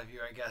spirit out of you,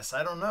 I guess.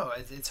 I don't know.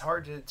 It's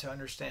hard to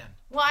understand.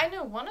 Well, I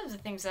know one of the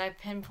things that I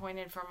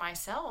pinpointed for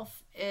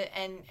myself,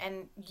 and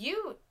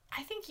you,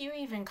 I think you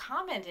even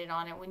commented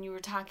on it when you were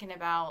talking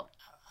about,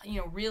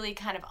 really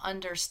kind of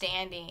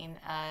understanding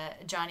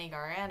Johnny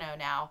Gargano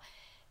now,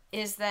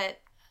 is that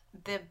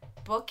the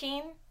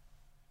booking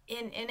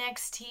in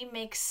NXT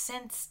makes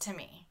sense to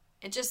me.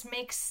 It just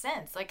makes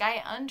sense. Like,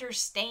 I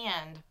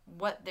understand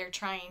what they're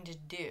trying to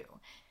do.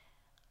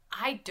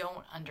 I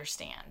don't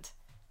understand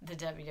the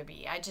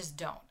WWE. I just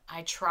don't.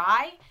 I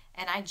try,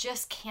 and I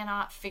just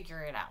cannot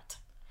figure it out.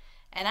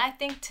 And I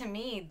think, to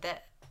me,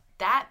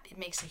 that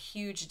makes a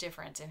huge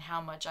difference in how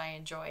much I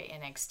enjoy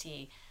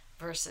NXT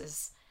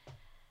versus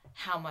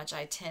how much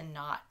I tend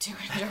not to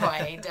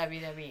enjoy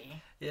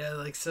WWE. Yeah,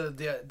 like, so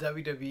the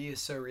WWE is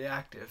so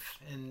reactive,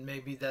 and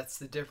maybe that's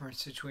the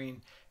difference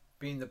between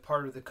being the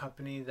part of the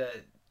company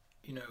that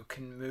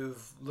can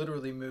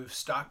literally move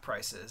stock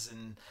prices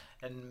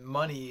and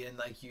money, and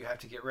like you have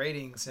to get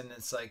ratings, and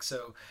it's like,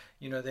 so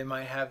they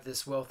might have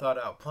this well thought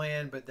out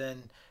plan, but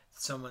then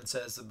someone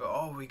says,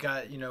 oh, we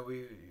got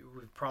we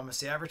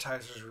promised the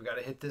advertisers we got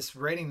to hit this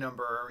rating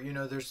number, or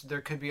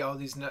there could be all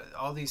these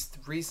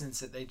reasons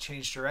that they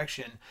change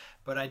direction.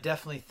 But I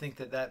definitely think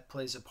that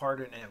plays a part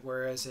in it,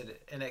 whereas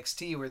at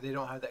NXT, where they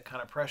don't have that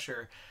kind of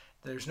pressure,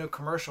 there's no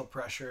commercial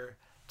pressure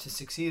to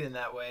succeed in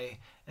that way,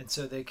 and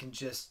so they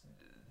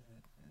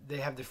they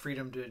have the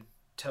freedom to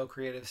tell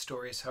creative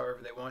stories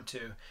however they want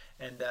to,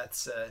 and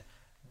that's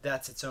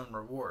its own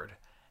reward,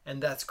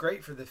 and that's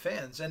great for the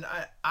fans. And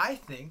I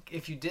think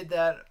if you did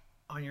that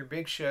on your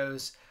big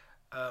shows,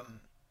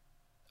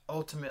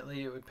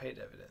 ultimately it would pay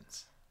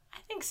dividends. I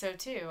think so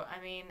too.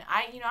 I mean,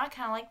 I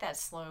kind of like that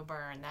slow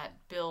burn,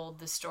 that build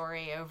the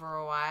story over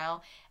a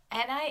while.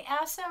 And I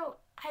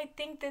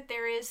think that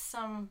there is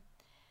some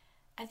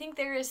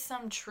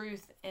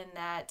truth in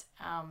that.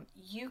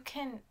 You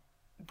can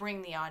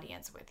bring the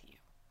audience with you.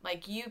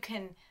 Like, you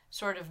can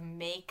sort of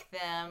make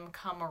them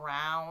come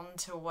around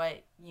to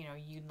what,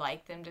 you'd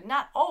like them to.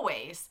 Not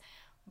always,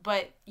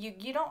 but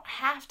you don't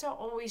have to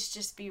always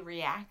just be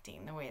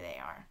reacting the way they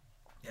are.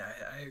 Yeah,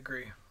 I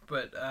agree.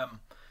 But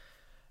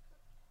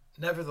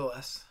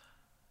nevertheless,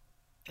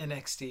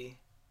 NXT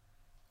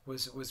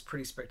was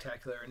pretty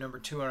spectacular. Number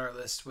 2 on our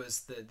list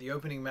was the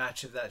opening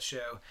match of that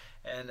show,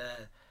 and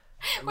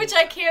which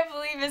I can't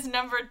believe is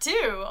number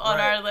 2 on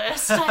our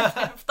list.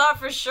 I thought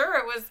for sure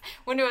it was,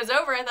 when it was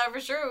over, I thought for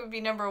sure it would be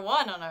number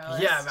 1 on our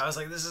list. Yeah, I was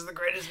like, this is the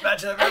greatest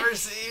match I've ever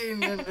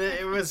seen, and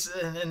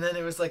and then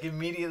it was like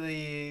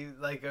immediately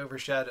like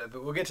overshadowed.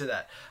 But we'll get to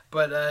that.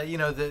 But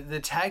the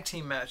tag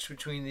team match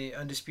between the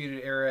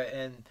Undisputed Era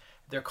and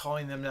they're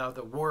calling them now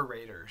the War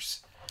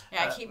Raiders.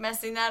 Yeah, I keep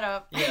messing that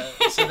up. Yeah,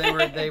 so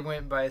they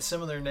went by a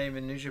similar name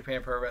in New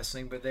Japan Pro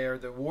Wrestling, but they are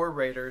the War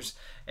Raiders,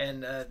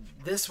 and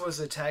this was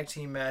a tag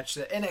team match.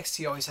 The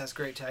NXT always has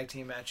great tag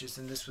team matches,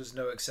 and this was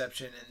no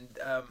exception. And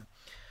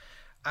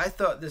I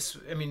thought this,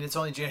 it's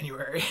only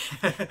January,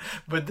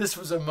 but this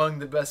was among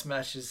the best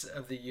matches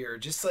of the year.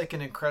 Just like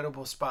an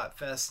incredible spot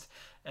fest,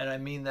 and I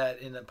mean that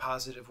in a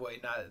positive way,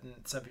 not,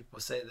 some people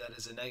say that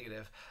as a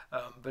negative,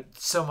 but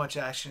so much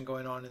action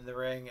going on in the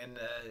ring, and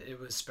it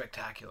was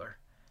spectacular.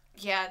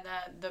 Yeah,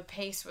 the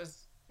pace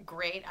was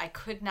great. I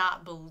could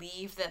not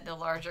believe that the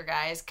larger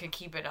guys could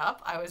keep it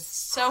up. I was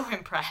so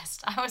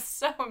impressed. I was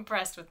so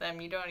impressed with them.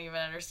 You don't even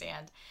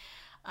understand.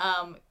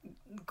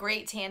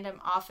 Great tandem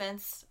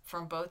offense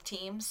from both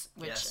teams,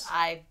 which yes.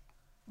 I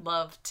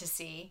love to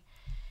see.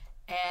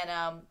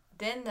 And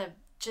then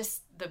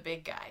the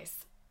big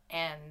guys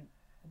and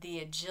the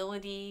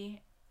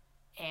agility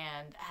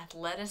and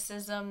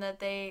athleticism that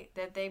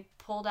they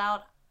pulled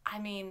out.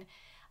 I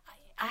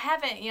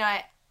haven't,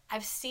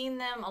 I've seen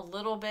them a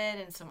little bit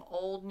in some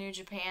old New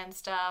Japan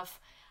stuff.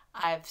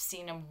 I've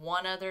seen them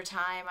one other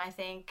time, I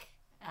think,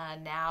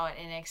 now at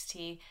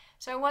NXT.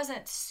 So I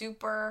wasn't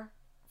super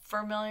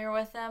familiar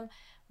with them,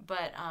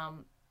 but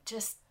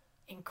just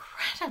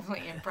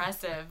incredibly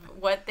impressive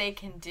what they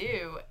can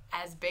do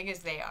as big as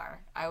they are.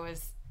 I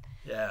was...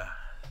 Yeah.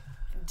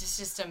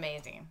 Just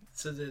amazing.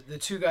 So the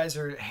two guys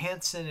are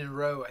Hanson and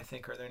Rowe, I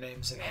think, are their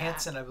names. And yeah.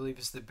 Hanson, I believe,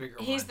 is the bigger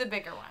one. He's the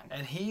bigger one.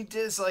 And he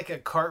does like a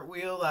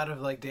cartwheel out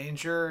of like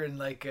danger, and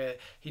like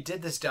he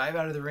did this dive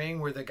out of the ring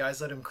where the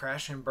guys let him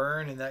crash and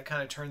burn, and that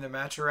kind of turned the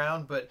match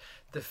around. But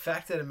the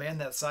fact that a man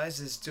that size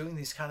is doing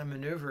these kind of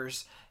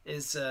maneuvers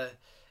is so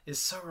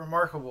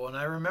remarkable. And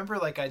I remember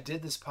like I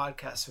did this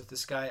podcast with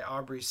this guy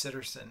Aubrey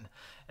Sitterson,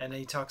 and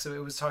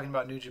it was talking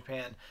about New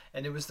Japan,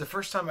 and it was the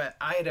first time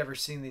I had ever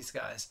seen these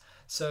guys.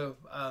 So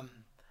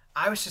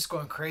I was just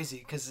going crazy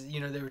because they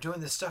were doing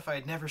this stuff I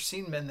had never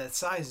seen men that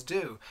size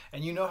do,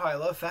 and you know how I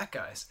love fat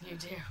guys. You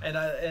do.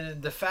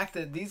 And the fact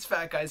that these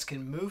fat guys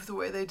can move the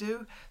way they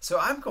do, so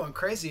I'm going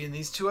crazy, and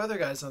these two other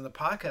guys on the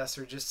podcast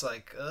are just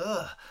like,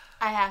 ugh.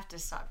 I have to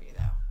stop you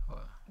though.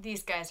 What?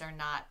 These guys are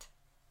not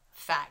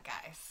fat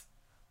guys.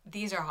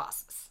 These are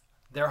hosses.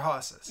 They're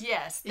hosses.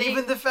 Yes.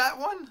 Even the fat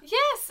one?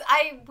 Yes.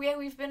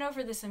 We've been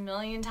over this a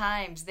million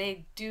times.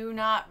 They do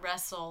not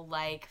wrestle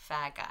like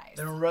fat guys.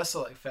 They don't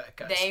wrestle like fat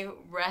guys. They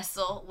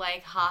wrestle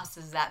like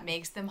hosses. That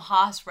makes them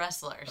hoss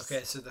wrestlers.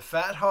 Okay, so the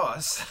fat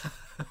hoss,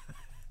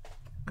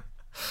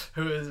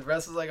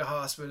 wrestles like a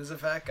hoss but is a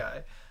fat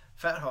guy,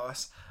 fat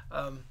hoss.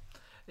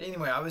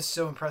 Anyway, I was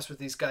so impressed with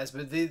these guys,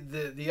 but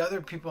the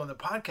other people on the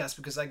podcast,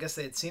 because I guess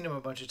they had seen them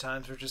a bunch of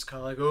times, were just kind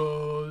of like,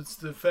 oh, it's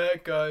the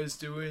fat guys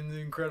doing the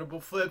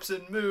incredible flips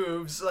and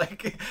moves.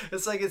 Like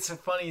it's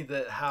funny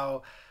that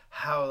how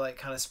like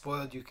kind of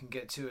spoiled you can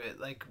get to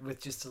it, like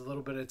with just a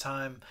little bit of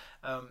time,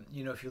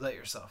 if you let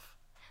yourself.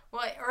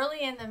 Well,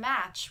 early in the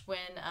match when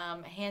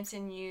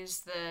Hanson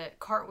used the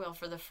cartwheel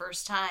for the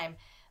first time,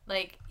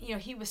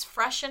 he was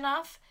fresh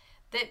enough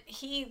that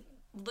he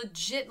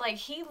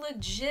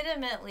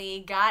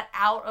legitimately got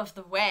out of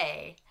the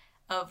way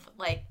of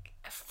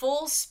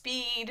full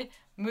speed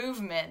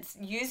movements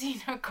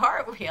using a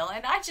cartwheel,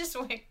 and I just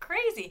went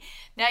crazy.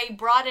 Now he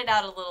brought it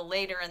out a little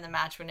later in the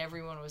match when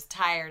everyone was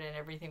tired and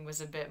everything was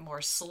a bit more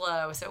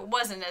slow, so it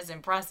wasn't as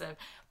impressive,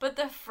 but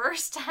the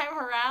first time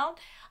around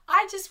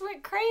I just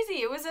went crazy.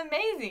 It was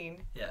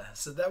amazing. Yeah,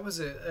 so that was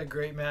a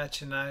great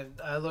match, and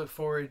I look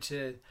forward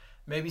to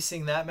maybe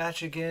seeing that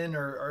match again,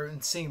 or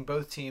seeing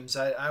both teams.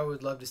 I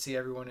would love to see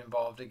everyone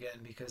involved again,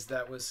 because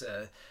that was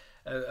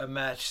a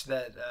match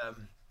that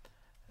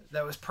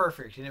was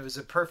perfect, and it was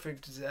a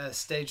perfect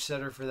stage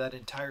setter for that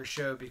entire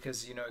show,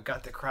 because it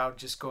got the crowd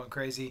just going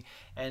crazy,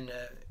 and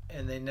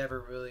they never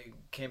really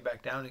came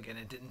back down again.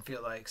 It didn't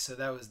feel like. So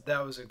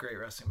that was a great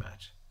wrestling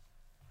match.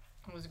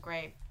 It was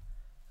great,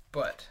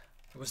 but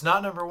it was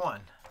not number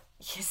 1.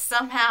 Yeah,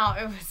 somehow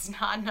it was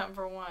not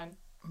number 1,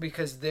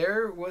 because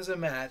there was a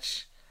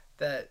match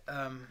that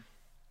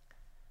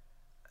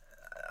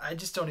I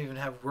just don't even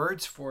have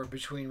words for,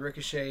 between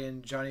Ricochet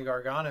and Johnny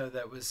Gargano.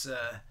 That was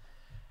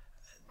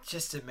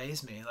just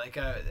amazed me. Like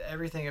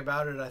everything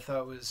about it, I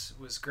thought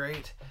was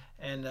great,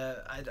 and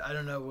I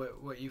don't know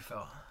what you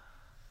felt.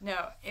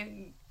 No,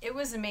 it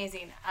was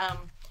amazing.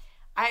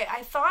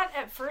 I thought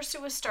at first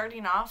it was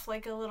starting off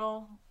like a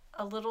little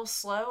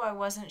slow. I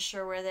wasn't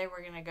sure where they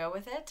were gonna go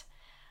with it,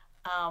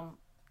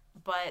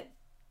 but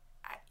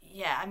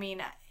yeah, I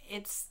mean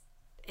it's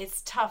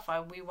tough.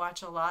 We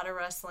watch a lot of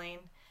wrestling,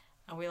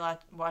 and we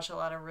watch a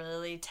lot of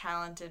really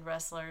talented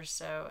wrestlers.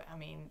 So I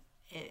mean,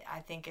 I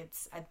think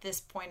it's at this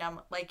point,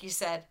 I'm like you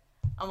said,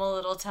 I'm a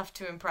little tough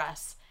to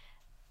impress.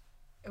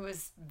 It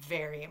was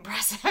very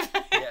impressive.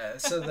 Yeah,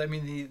 so I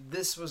mean,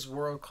 this was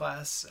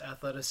world-class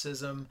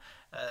athleticism,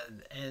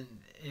 and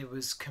it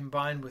was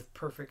combined with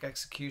perfect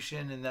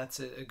execution, and that's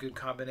a good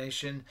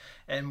combination.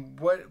 And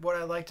what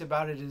I liked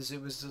about it is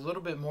it was a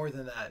little bit more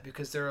than that,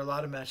 because there are a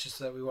lot of matches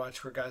that we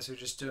watch where guys are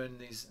just doing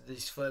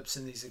these flips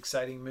and these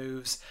exciting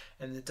moves,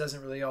 and it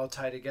doesn't really all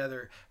tie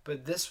together.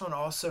 But this one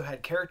also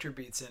had character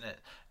beats in it,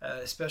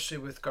 especially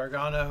with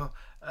Gargano,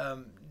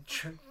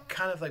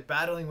 kind of like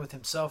battling with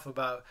himself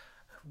about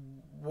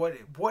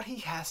what he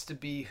has to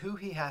be, who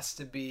he has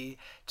to be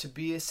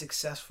a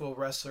successful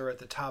wrestler at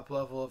the top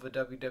level of a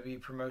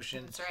WWE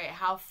promotion. That's right.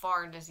 How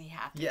far does he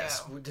have to go?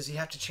 Yes. Does he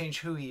have to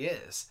change who he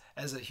is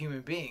as a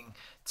human being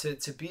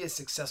to be a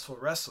successful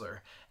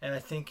wrestler? And I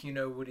think,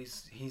 what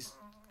he's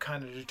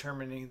kind of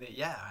determining that,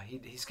 yeah,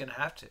 he's going to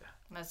have to.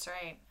 That's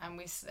right. And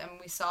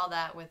we saw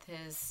that with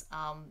his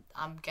I'm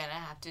going to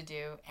have to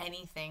do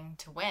anything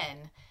to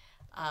win,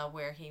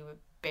 where he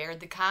bared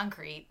the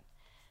concrete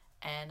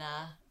and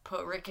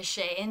put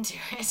Ricochet into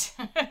it.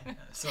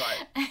 So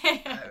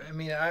I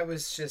mean, I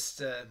was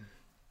just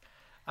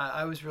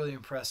I was really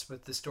impressed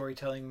with the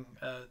storytelling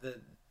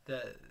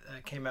that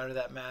came out of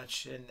that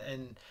match,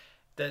 and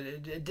that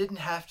it didn't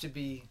have to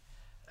be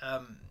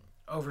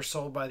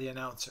oversold by the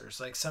announcers.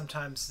 Like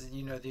sometimes,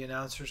 the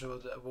announcers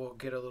will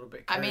get a little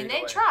bit carried away.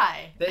 They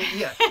try.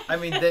 I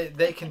mean,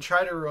 they can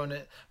try to ruin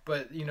it,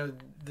 but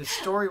the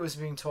story was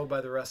being told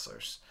by the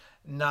wrestlers.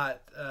 Not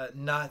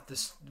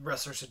the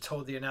wrestlers had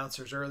told the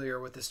announcers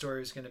earlier what the story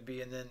was going to be,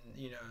 and then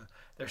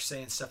they're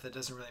saying stuff that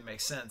doesn't really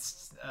make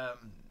sense.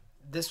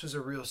 This was a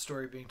real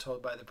story being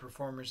told by the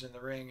performers in the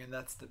ring, and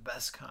that's the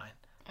best kind.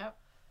 Yep.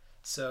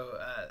 So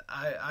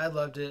I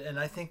loved it, and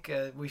I think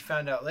we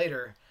found out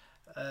later,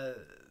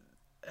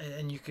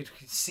 and you could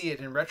see it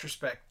in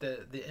retrospect,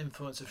 the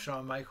influence of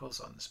Shawn Michaels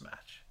on this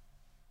match.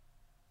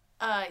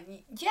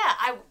 Yeah.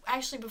 I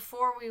actually,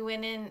 before we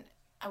went in,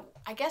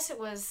 I guess it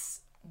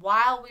was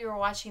while we were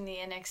watching the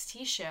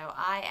NXT show,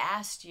 I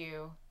asked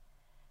you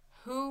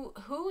who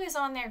is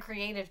on their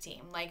creative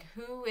team, like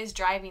who is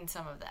driving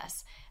some of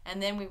this.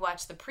 And then we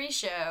watched the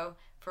pre-show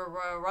for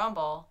Royal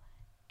Rumble,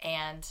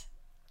 and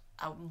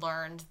I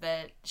learned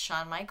that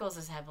Shawn Michaels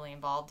is heavily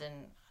involved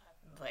in.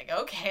 Like,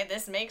 okay,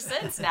 this makes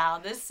sense now.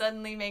 This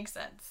suddenly makes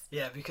sense.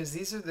 Yeah, because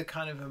these are the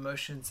kind of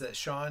emotions that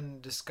Shawn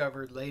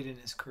discovered late in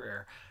his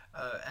career,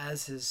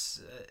 as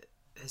his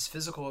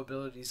physical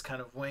abilities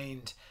kind of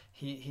waned.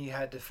 He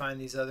had to find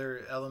these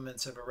other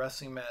elements of a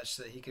wrestling match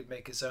that he could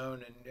make his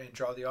own and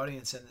draw the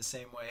audience in the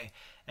same way.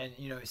 And,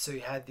 so he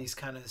had these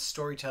kind of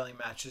storytelling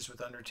matches with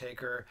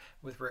Undertaker,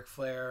 with Ric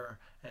Flair,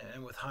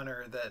 and with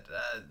Hunter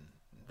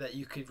that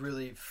you could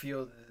really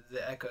feel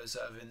the echoes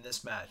of in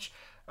this match.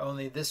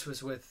 Only this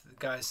was with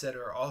guys that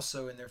are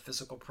also in their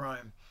physical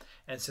prime.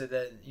 And so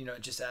that,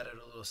 it just added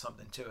a little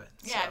something to it.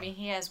 Yeah, so. I mean,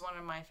 he has one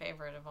of my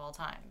favorite of all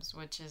times,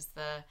 which is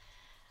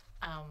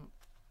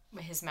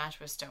his match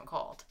with Stone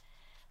Cold,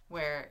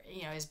 where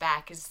his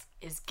back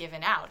is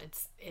given out.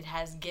 It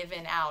has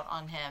given out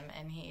on him,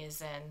 and he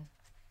is in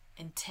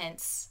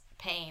intense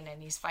pain,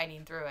 and he's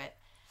fighting through it.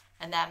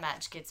 And that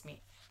match gets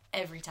me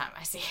every time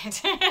I see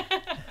it.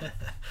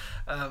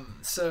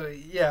 So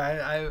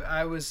yeah,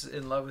 I was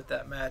in love with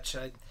that match.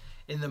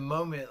 In the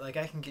moment, like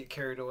I can get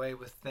carried away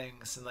with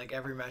things, and like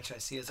every match I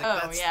see is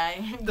like, that's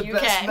the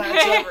best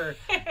match ever.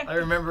 I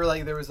remember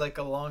like there was like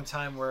a long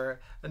time where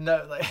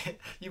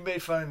you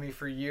made fun of me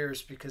for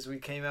years because we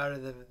came out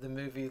of the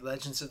movie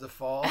Legends of the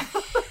Fall.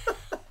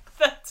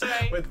 That's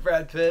right. With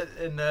Brad Pitt,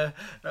 and I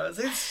was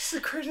like, this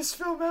is the greatest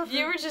film ever.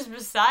 You were just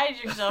beside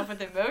yourself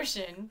with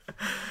emotion.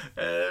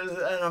 And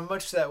I'm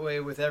much that way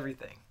with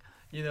everything.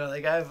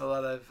 Like I have a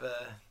lot of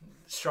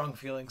strong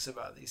feelings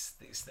about these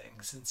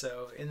things, and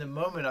so in the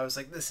moment I was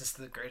like, this is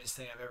the greatest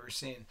thing I've ever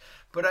seen.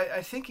 But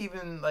I think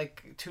even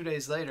like 2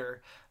 days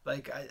later,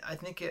 like I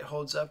think it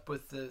holds up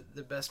with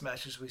the best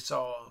matches we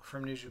saw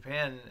from New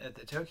Japan at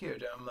the Tokyo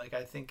Dome. Like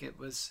I think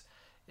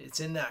it's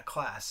in that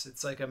class.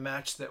 It's like a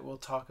match that we'll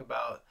talk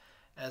about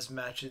as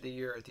match of the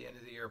year at the end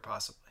of the year,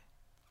 possibly.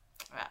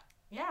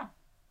 Yeah.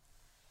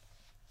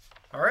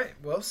 All right.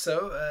 Well,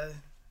 so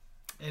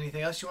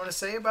anything else you want to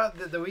say about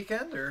the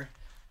weekend, or?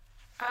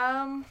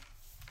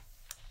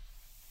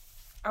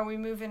 Are we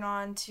moving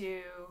on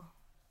to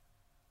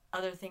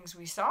other things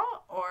we saw,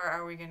 or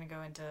are we going to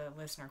go into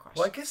listener questions?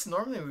 Well, I guess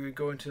normally we would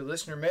go into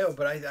listener mail,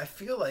 but I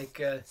feel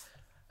like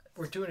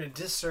we're doing a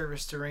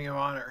disservice to Ring of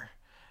Honor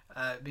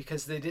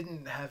because they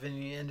didn't have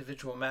any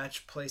individual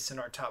match placed in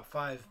our top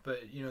 5,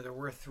 but you know there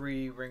were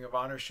 3 Ring of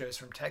Honor shows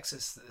from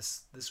Texas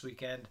this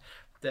weekend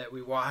that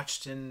we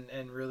watched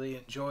and really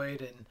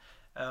enjoyed, and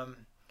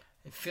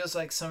it feels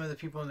like some of the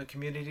people in the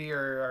community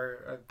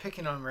are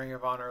picking on Ring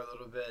of Honor a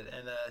little bit,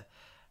 and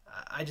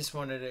I just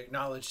wanted to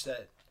acknowledge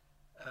that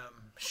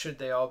should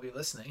they all be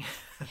listening,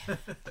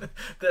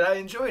 that I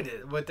enjoyed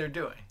it, what they're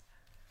doing.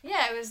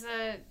 Yeah, it was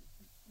the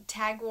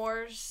Tag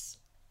Wars.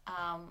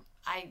 I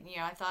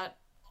thought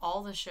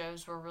all the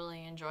shows were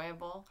really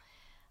enjoyable.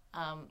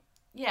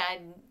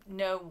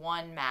 No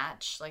one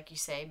match, like you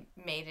say,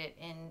 made it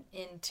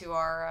into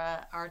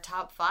our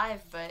top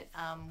 5, but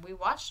we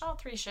watched all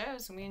 3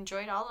 shows and we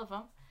enjoyed all of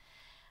them.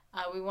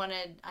 I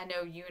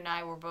know you and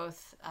I were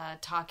both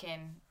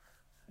talking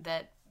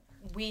that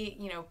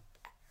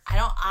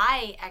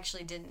I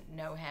actually didn't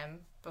know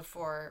him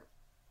before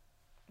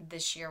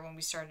this year when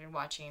we started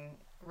watching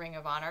Ring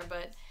of Honor,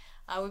 but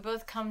we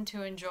both come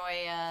to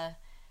enjoy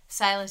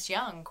Silas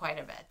Young quite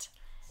a bit.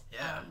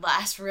 Yeah.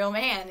 Last real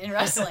man in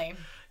wrestling.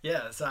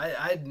 Yeah, so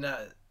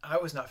I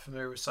was not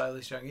familiar with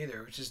Silas Young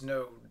either, which is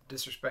no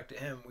disrespect to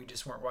him. We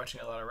just weren't watching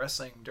a lot of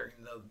wrestling during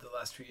the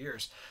last few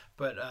years.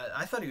 But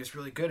I thought he was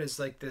really good as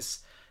like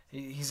this.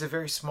 He's a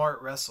very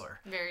smart wrestler.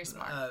 Very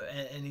smart.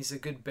 And he's a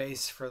good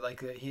base for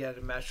he had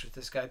a match with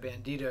this guy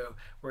Bandito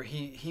where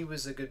he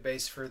was a good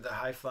base for the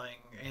high-flying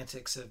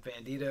antics of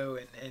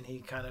Bandito, and he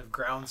kind of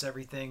grounds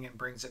everything and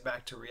brings it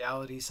back to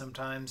reality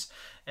sometimes.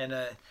 And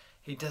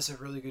he does a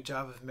really good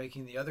job of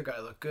making the other guy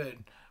look good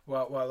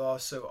while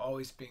also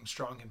always being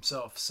strong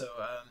himself. So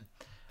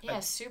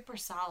super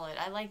solid.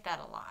 I like that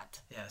a lot.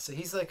 Yeah, so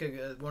he's like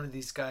one of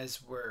these guys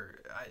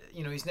where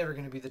he's never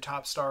going to be the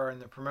top star in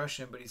the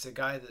promotion, but he's a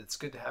guy that's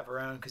good to have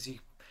around because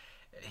he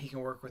can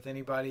work with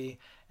anybody,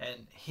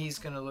 and he's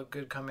going to look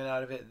good coming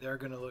out of it. They're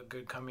going to look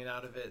good coming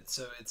out of it.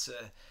 So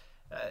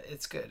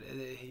it's good.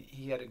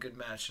 He had a good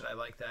match, and I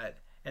like that.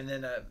 And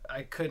then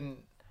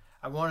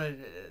I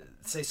wanted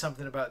to say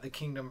something about the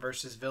Kingdom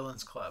versus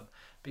Villains Club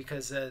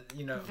because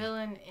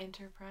Villain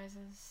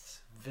Enterprises.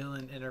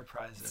 Villain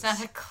Enterprises. It's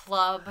not a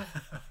club.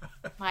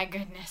 My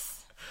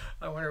goodness.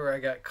 I wonder where I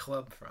got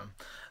club from.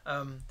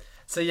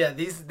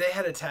 They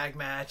had a tag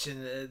match,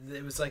 and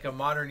it was like a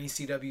modern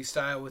ECW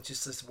style with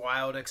just this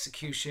wild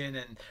execution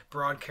and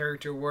broad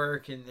character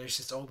work. And there's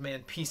this old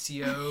man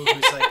PCO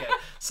who's like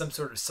some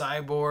sort of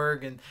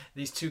cyborg, and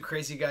these 2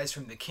 crazy guys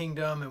from the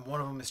Kingdom, and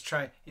one of them is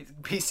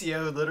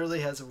PCO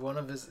literally has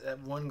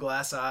one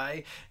glass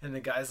eye, and the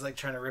guy's like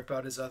trying to rip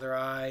out his other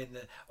eye, and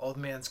the old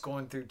man's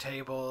going through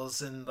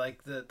tables, and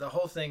like the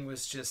whole thing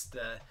was just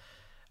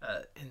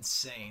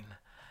insane.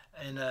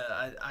 And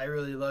I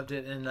really loved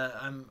it, and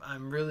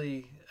I'm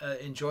really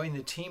enjoying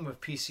the team with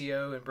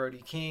PCO and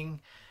Brody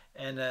King,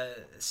 and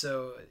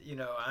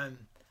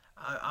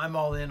I'm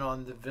all in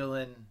on the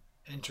Villain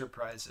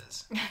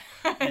Enterprises,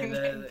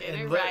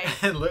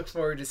 and look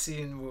forward to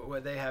seeing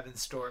what they have in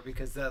store,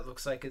 because that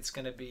looks like it's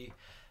going to be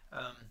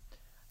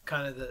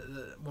kind of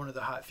the one of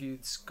the hot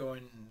feuds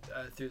going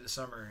through the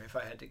summer, if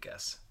I had to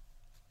guess.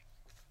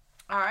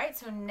 All right,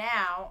 so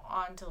now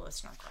on to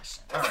listener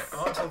questions. All right,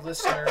 on to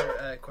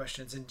listener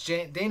questions. And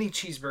Danny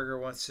Cheeseburger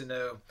wants to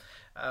know,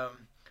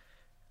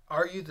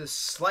 are you the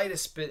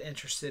slightest bit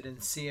interested in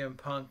CM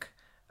Punk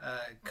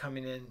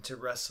coming in to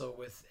wrestle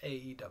with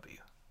AEW?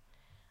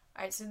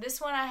 All right, so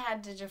this one I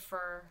had to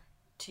defer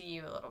to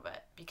you a little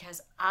bit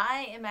because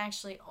I am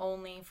actually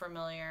only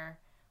familiar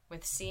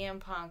with CM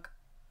Punk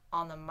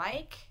on the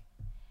mic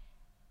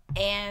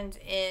and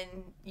in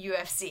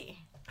UFC.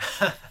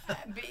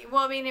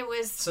 Well, I mean, it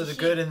was... So the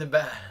good and the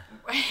bad.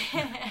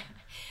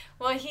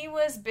 Well, he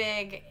was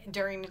big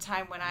during the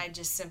time when I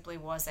just simply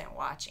wasn't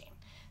watching.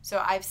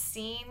 So I've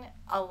seen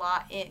a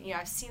lot...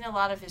 I've seen a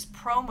lot of his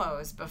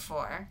promos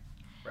before.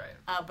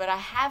 Right. But I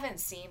haven't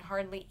seen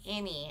hardly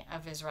any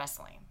of his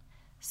wrestling.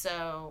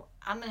 So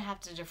I'm going to have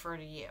to defer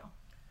to you.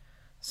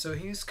 So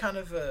he's kind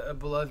of a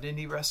beloved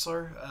indie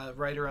wrestler,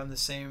 right around the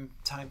same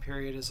time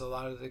period as a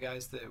lot of the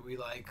guys that we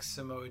like,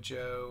 Samoa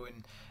Joe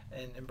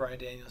and Bryan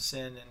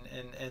Danielson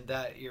and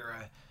that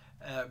era,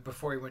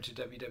 before he went to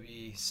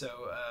WWE. So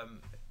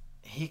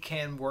he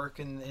can work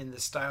in the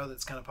style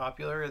that's kind of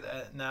popular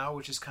now,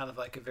 which is kind of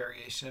like a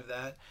variation of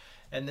that.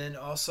 And then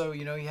also,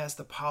 he has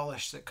the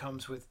polish that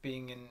comes with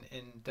being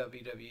in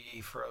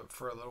WWE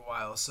for a little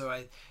while. So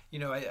I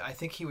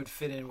think he would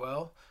fit in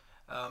well.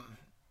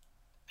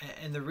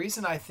 And the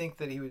reason I think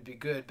that he would be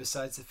good,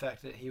 besides the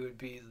fact that he would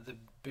be the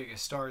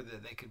biggest star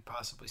that they could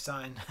possibly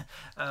sign,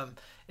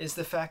 is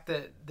the fact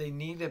that they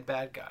need a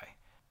bad guy.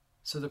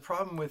 So the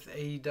problem with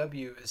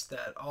AEW is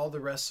that all the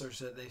wrestlers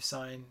that they've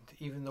signed,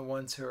 even the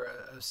ones who are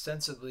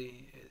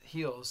ostensibly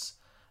heels,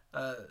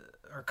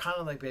 are kind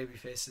of like baby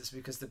faces,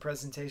 because the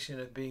presentation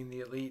of being the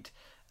elite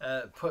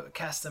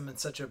cast them in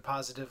such a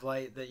positive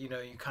light that you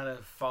kind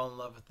of fall in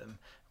love with them,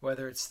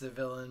 whether it's the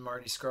villain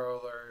Marty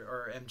Scurll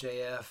or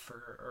MJF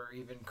or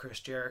even Chris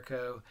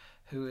Jericho,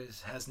 who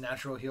has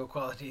natural heel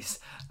qualities.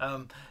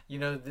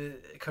 The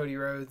Cody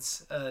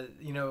Rhodes.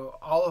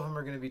 All of them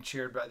are going to be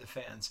cheered by the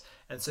fans,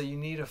 and so you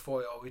need a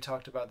foil. We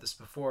talked about this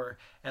before,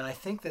 and I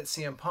think that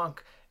CM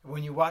Punk,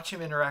 when you watch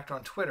him interact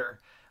on Twitter,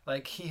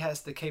 like, he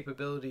has the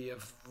capability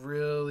of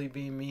really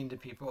being mean to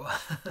people.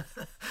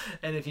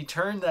 And if he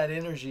turned that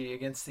energy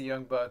against the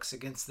Young Bucks,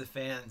 against the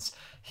fans,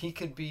 he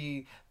could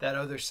be that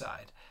other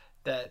side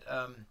that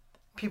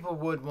people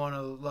would want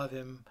to love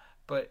him.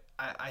 But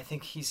I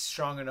think he's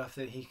strong enough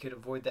that he could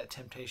avoid that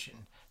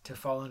temptation to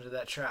fall into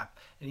that trap.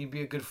 And he'd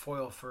be a good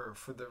foil for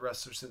the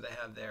wrestlers that they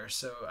have there.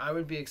 So I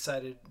would be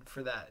excited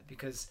for that,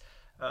 because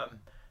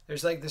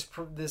there's like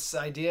this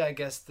idea, I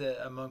guess,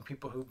 that among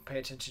people who pay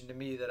attention to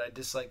me, that I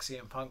dislike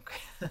CM Punk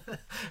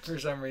for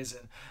some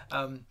reason.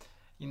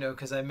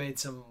 Because I made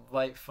some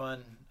light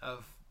fun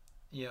of,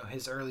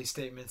 his early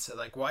statements that,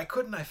 like, why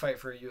couldn't I fight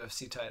for a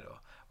UFC title?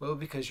 Well,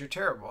 because you're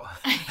terrible.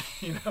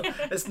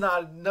 It's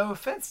no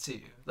offense to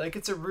you. Like,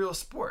 it's a real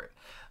sport.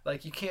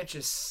 Like, you can't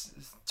just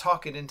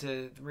talk it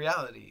into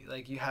reality.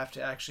 Like, you have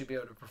to actually be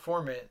able to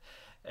perform it,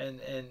 and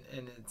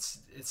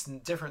it's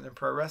different than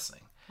pro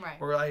wrestling. Right.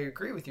 Where I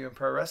agree with you, in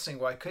pro wrestling,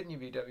 why couldn't you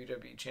be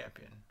WWE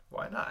champion?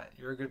 Why not?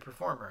 You're a good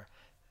performer.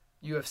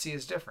 UFC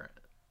is different.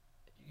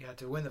 You have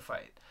to win the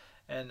fight.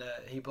 And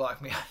he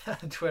blocked me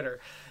on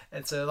Twitter.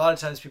 And so a lot of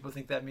times people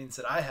think that means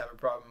that I have a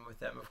problem with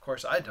them. Of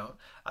course I don't.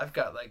 I've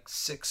got like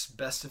 6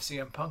 Best of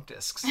CM Punk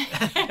discs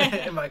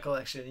in my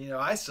collection.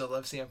 I still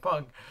love CM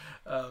Punk.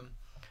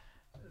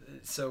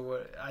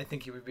 So I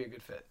think he would be a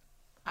good fit.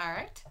 All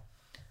right.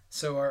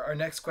 So our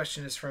next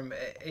question is from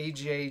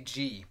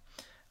AJG.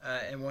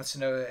 And wants to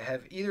know,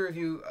 have either of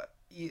you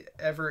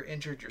ever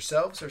injured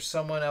yourselves or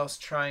someone else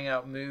trying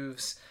out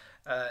moves?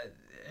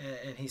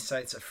 And he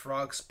cites a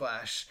frog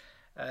splash.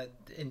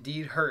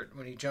 Indeed hurt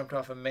when he jumped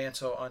off a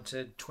mantle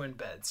onto twin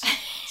beds.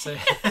 So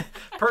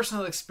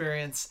personal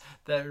experience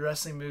that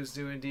wrestling moves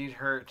do indeed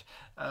hurt.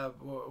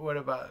 What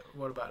about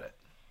it?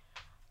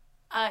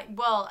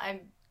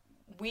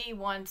 We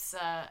once,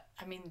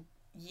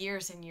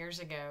 years and years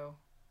ago,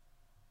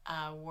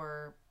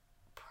 were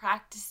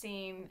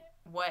practicing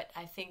what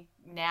I think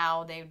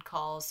now they would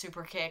call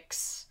super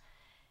kicks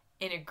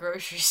in a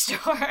grocery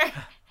store.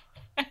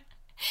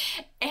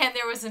 And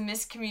there was a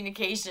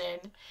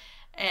miscommunication,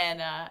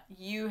 and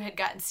you had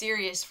gotten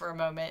serious for a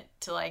moment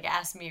to like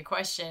ask me a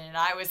question, and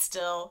I was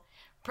still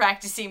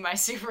practicing my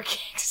super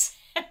kicks.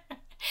 And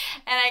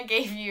I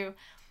gave you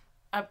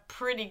a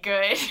pretty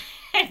good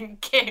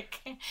kick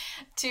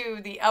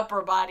to the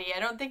upper body. I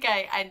don't think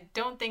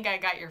I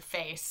got your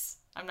face.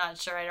 I'm not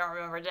sure. I don't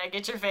remember. Did I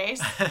get your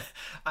face?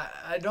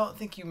 I don't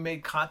think you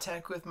made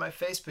contact with my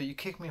face, but you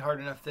kicked me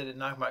hard enough that it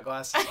knocked my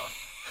glasses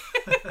off.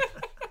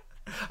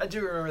 I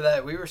do remember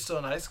that. We were still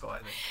in high school, I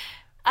think.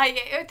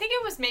 I think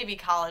it was maybe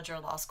college or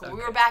law school. Okay.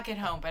 We were back at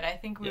home, but I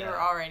think we were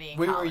already in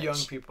college. We were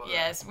young people.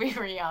 Yes, we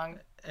were young.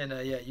 And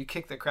you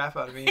kicked the crap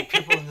out of me. And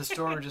people in the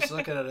store were just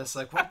looking at us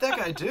like, what'd that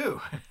guy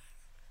do?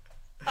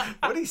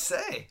 What'd he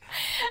say?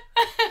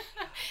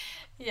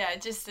 Yeah,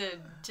 just a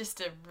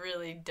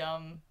really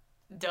dumb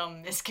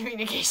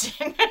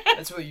miscommunication.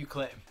 That's what you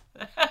claim.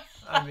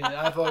 I mean,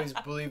 I've always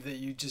believed that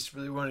you just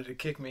really wanted to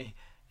kick me,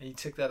 and you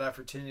took that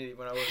opportunity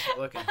when I wasn't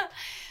looking.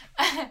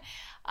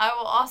 I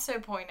will also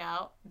point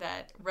out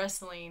that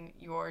wrestling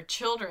your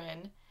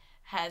children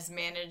has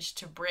managed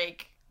to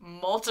break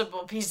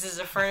multiple pieces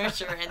of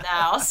furniture in the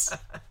house.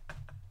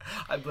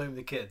 I blame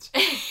the kids.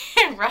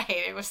 Right,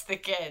 it was the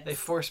kids. They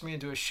forced me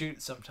into a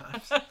shoot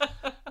sometimes.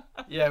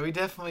 Yeah, we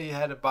definitely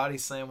had a body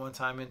slam one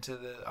time into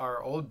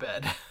our old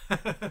bed.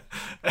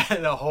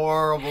 And a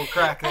horrible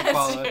crack that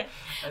followed.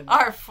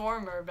 Our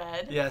former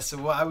bed. Yeah,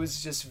 so I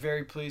was just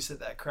very pleased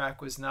that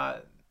crack was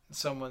not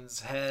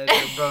someone's head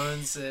or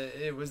bones.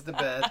 It was the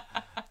bed.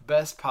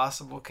 Best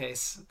possible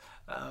case.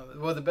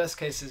 The best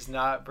case is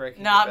not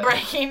breaking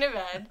the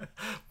bed.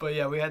 But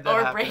yeah, we had that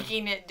happen.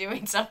 Breaking it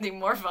doing something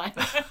more fun.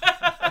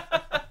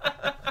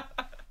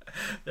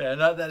 Yeah,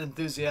 not that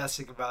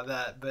enthusiastic about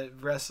that, but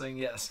wrestling,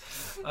 yes.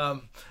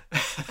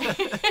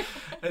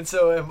 And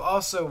so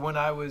also when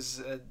I was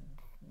a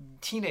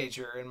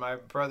teenager and my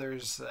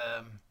brother's,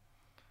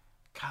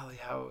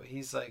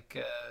 he's like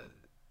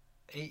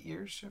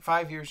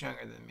 5 years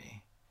younger than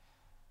me.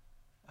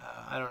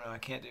 I don't know, I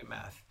can't do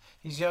math.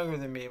 He's younger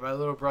than me. My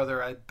little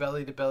brother, I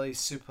belly-to-belly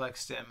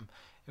suplexed him.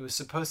 It was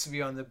supposed to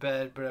be on the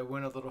bed, but I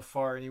went a little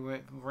far, and he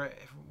went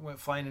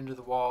flying into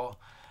the wall,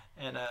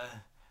 and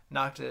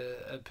knocked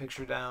a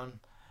picture down,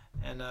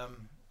 and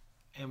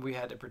we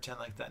had to pretend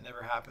like that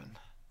never happened.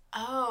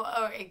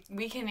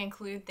 We can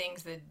include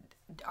things that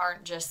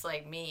aren't just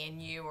like me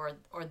and you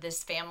or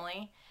this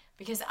family,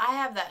 because I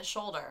have that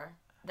shoulder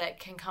that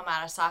can come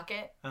out of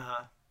socket.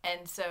 Uh-huh.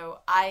 And so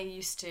I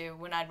used to,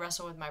 when I'd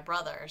wrestle with my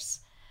brothers,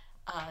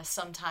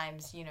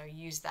 sometimes,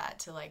 use that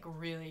to like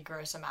really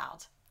gross them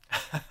out.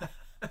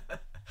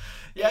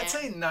 Yeah, I'd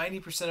say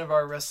 90% of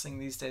our wrestling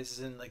these days is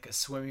in like a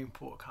swimming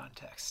pool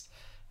context.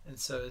 And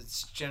so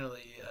it's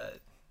generally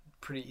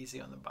pretty easy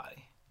on the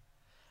body.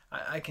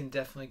 I can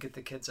definitely get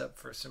the kids up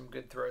for some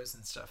good throws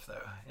and stuff,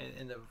 though.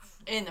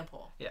 In the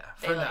pool. Yeah,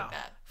 They for like now.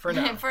 that. For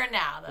now. For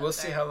now. That's We'll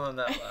see right. how long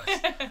that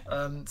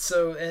lasts.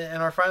 So,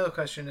 and our final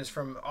question is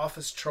from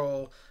Office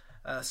Troll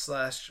 /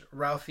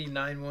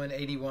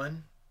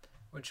 Ralphie9181,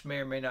 which may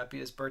or may not be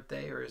his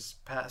birthday or his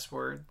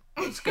password.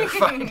 Let's go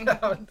find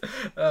out.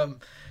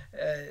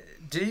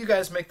 Do you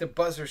guys make the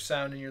buzzer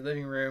sound in your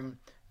living room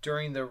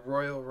during the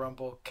Royal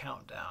Rumble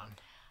countdown?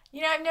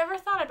 You know, I've never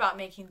thought about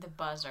making the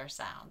buzzer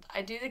sound.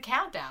 I do the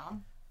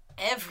countdown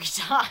every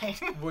time.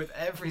 With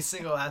every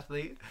single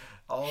athlete,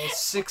 all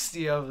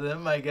 60 of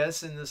them, I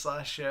guess, in this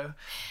last show.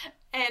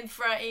 And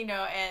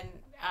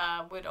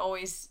would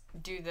always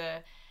do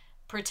the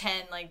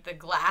pretend like the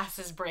glass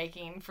is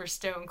breaking for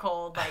Stone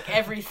Cold, like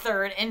every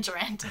third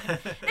entrant.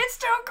 It's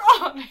Stone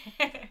Cold.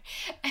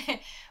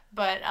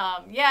 But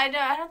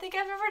I don't think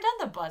I've ever done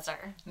the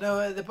buzzer.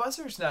 No, the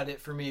buzzer's not it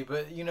for me.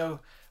 But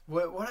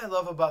what I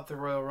love about the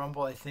Royal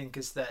Rumble, I think,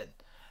 is that,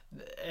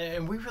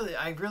 and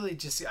I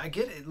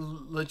get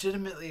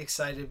legitimately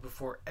excited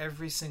before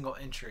every single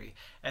entry,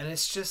 and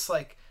it's just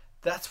like,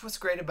 that's what's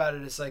great about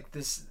it, is like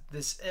this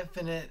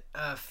infinite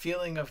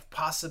feeling of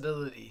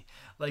possibility.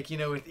 Like,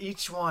 with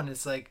each one,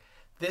 it's like,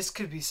 this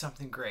could be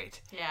something great.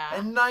 Yeah.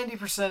 And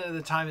 90% of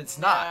the time, it's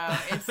not. No,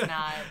 it's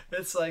not.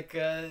 It's like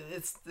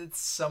it's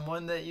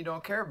someone that you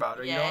don't care about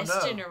or you don't know.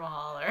 It's Jinder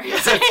Mahal.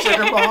 It's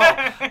Jinder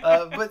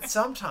Mahal. But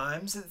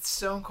sometimes it's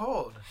Stone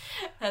Cold.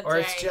 That's or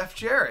right. it's Jeff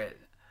Jarrett.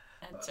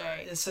 That's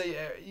right. And so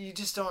you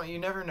just don't, you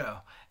never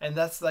know. And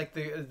that's like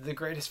the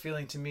greatest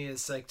feeling to me,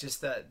 is like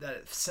just that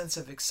sense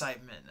of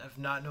excitement of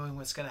not knowing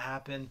what's going to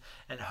happen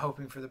and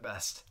hoping for the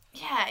best.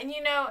 Yeah, and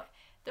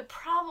the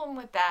problem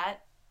with that,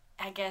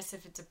 I guess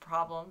if it's a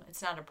problem,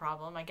 it's not a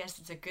problem, I guess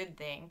it's a good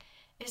thing,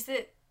 is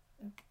that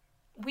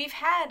we've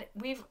had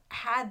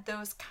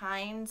those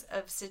kinds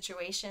of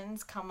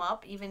situations come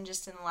up even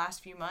just in the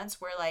last few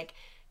months, where like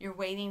you're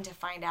waiting to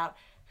find out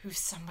who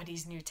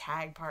somebody's new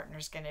tag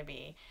partner's going to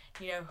be,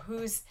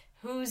 who's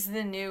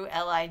the new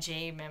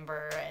LIJ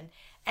member,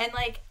 and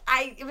like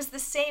it was the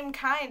same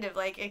kind of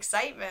like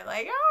excitement,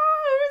 like, oh,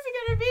 who's it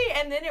going to be?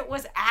 And then it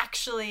was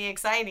actually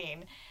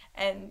exciting.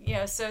 And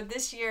so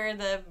this year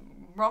the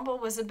Rumble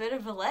was a bit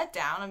of a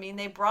letdown. I mean,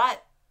 they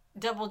brought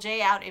Double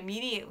J out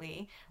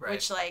immediately, right,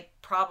 which like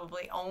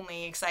probably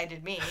only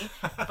excited me,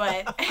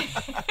 but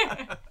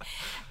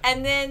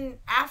and then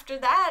after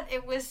that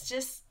it was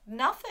just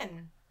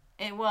nothing.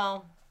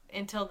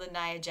 Until the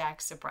Nia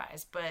Jax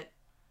surprise, but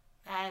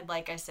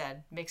like I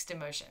said, mixed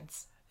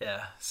emotions.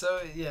 Yeah.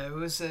 So yeah,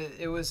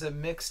 it was a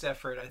mixed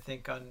effort, I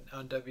think, on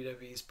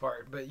WWE's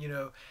part. But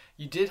you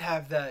did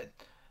have that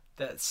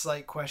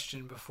slight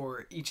question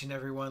before each and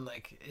every one,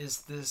 like,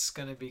 is this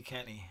gonna be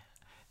Kenny?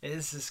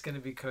 Is this gonna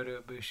be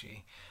Kota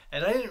Ibushi?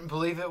 And I didn't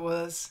believe it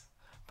was,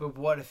 but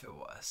what if it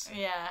was?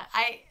 Yeah,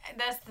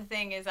 that's the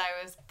thing, is I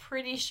was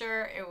pretty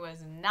sure it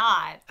was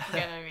not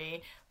gonna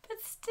be.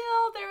 But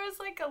still, there was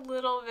like a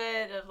little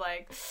bit of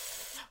like,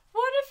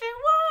 what if it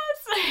was?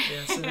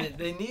 Yeah, so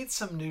they need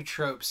some new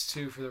tropes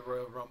too for the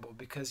Royal Rumble,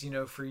 because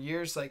for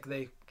years, like,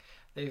 they've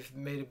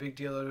made a big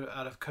deal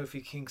out of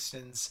Kofi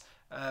Kingston's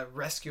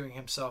rescuing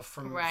himself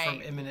from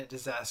imminent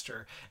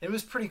disaster. It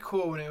was pretty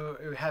cool when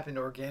it happened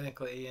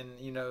organically, and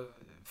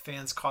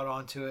fans caught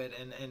on to it,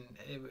 and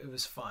it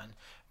was fun.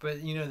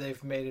 But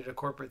they've made it a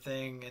corporate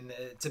thing, and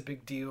it's a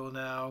big deal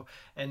now.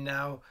 And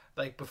now,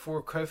 like,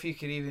 before Kofi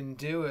could even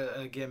do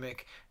a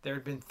gimmick, there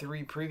had been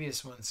 3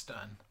 previous ones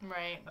done.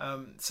 Right.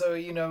 So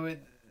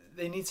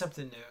they need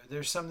something new.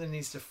 There's something that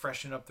needs to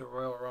freshen up the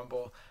Royal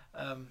Rumble.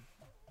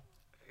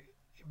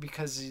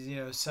 Because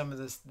some of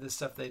the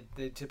stuff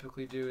they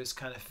typically do is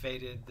kind of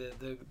faded.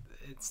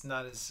 It's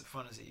not as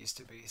fun as it used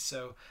to be.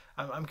 So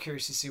I'm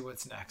curious to see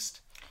what's next.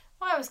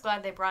 Well, I was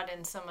glad they brought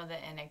in some of the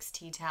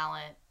NXT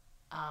talent,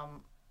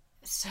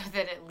 so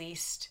that at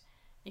least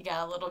you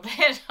got a little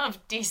bit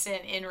of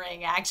decent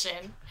in-ring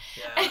action.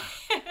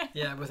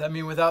 Yeah.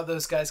 Without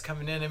those guys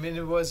coming in,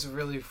 it was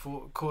really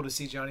cool to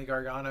see Johnny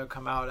Gargano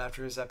come out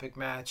after his epic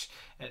match,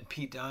 and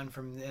Pete Dunne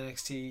from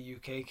NXT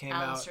UK came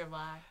Aleister out.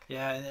 Black.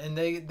 Yeah, and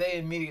they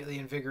immediately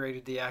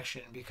invigorated the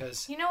action,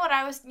 because now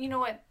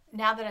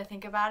that I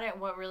think about it,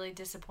 what really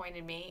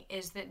disappointed me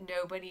is that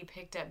nobody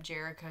picked up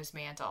Jericho's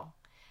mantle,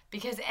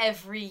 because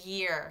every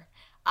year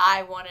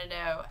I want to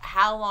know,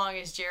 how long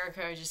is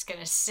Jericho just going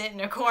to sit in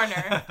a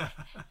corner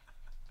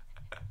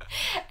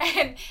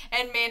and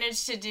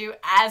manage to do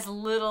as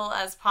little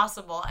as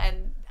possible?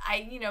 And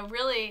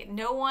really,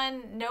 no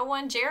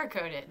one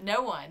Jericho'd it.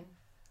 No one.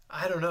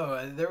 I don't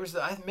know. There was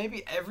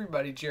maybe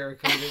everybody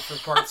Jericho'd it for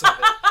parts of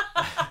it.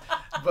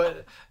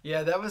 But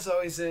yeah, that was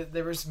always it.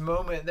 There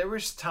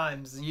was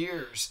times,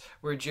 years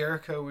where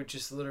Jericho would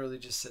just literally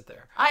just sit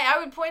there. I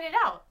would point it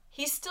out.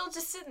 He's still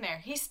just sitting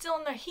there. He's still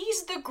in there.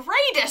 He's the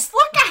greatest.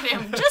 Look at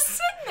him, just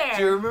sitting there.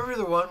 Do you remember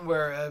the one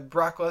where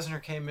Brock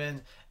Lesnar came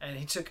in and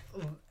he took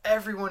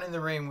everyone in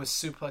the ring was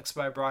suplexed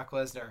by Brock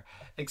Lesnar,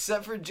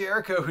 except for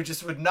Jericho, who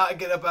just would not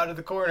get up out of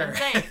the corner.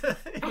 That's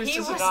right. he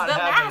was the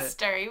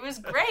master. He was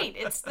great.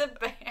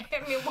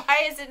 I mean,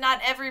 why is it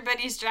not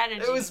everybody's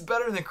strategy? It was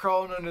better than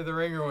crawling under the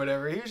ring or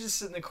whatever. He was just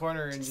sitting in the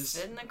corner and just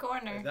sit in the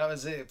corner. That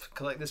was it.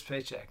 Collect this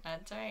paycheck.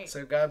 That's right.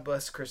 So God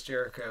bless Chris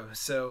Jericho.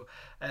 So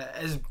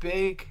as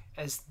big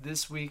as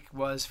this week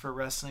was for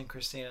wrestling,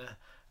 Christina,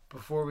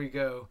 before we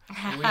go,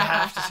 we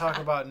have to talk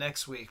about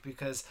next week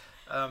because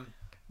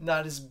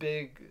not as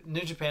big.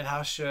 New Japan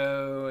House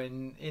Show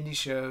and indie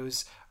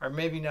shows are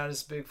maybe not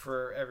as big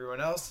for everyone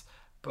else,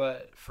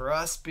 but for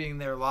us being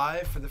there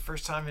live for the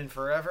first time in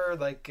forever,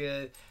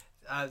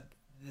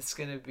 it's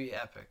going to be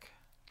epic.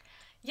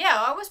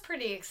 Yeah, I was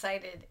pretty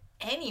excited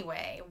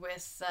anyway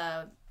with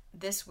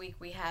this week.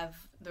 We have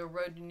the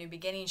Road to New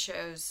Beginning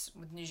shows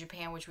with New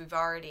Japan, which we've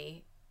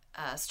already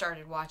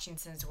started watching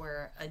since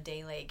we're a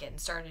day late getting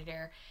started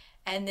here.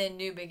 And then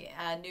New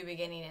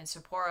Beginning in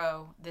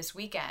Sapporo this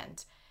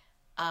weekend.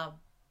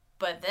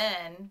 But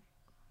then,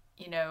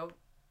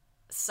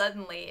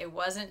 suddenly it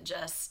wasn't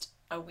just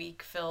a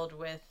week filled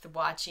with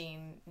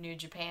watching New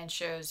Japan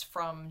shows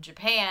from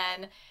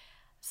Japan.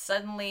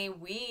 Suddenly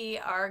we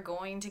are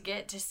going to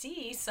get to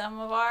see some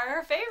of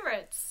our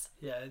favorites.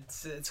 Yeah,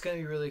 it's going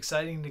to be really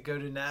exciting to go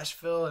to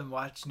Nashville and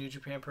watch New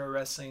Japan Pro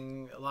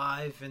Wrestling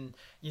live. And,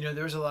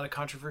 there was a lot of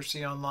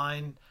controversy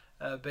online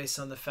based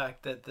on the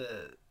fact that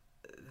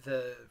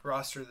the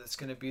roster that's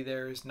going to be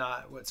there is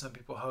not what some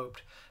people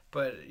hoped.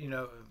 But,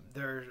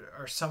 there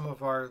are some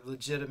of our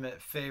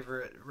legitimate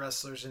favorite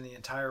wrestlers in the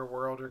entire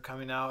world are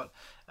coming out,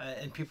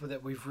 and people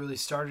that we've really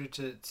started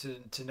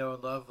to know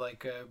and love,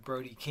 like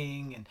Brody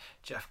King and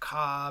Jeff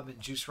Cobb and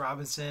Juice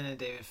Robinson and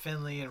David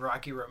Finlay and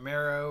Rocky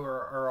Romero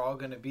are all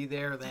going to be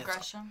there.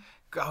 Gresham.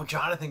 Oh,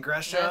 Jonathan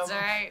Gresham, that's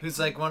right. Who's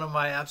like one of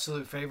my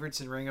absolute favorites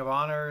in Ring of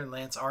Honor, and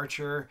Lance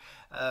Archer.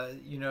 I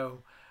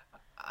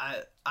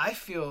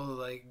feel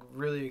like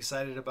really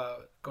excited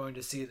about going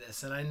to see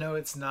this, and I know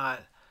it's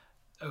not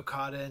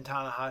Okada and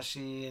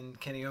Tanahashi and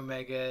Kenny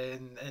Omega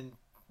and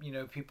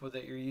people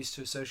that you're used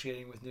to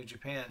associating with New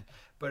Japan,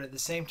 but at the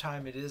same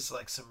time it is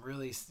like some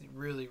really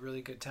really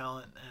really good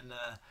talent, and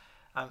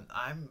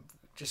I'm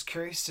just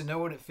curious to know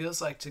what it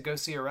feels like to go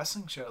see a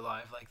wrestling show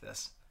live like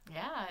this.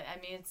 Yeah, I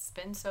mean, it's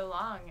been so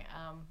long.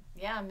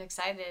 I'm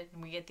excited.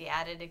 We get the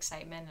added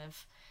excitement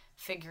of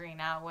figuring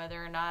out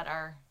whether or not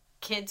our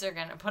kids are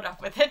going to put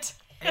up with it.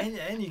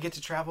 and you get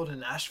to travel to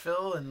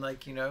Nashville and I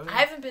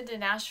haven't been to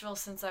Nashville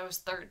since I was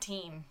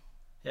 13.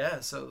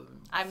 Yeah, so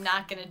I'm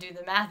not going to do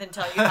the math and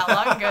tell you how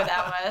long ago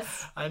that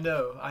was. I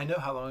know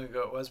how long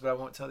ago it was, but I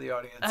won't tell the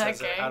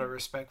audience out of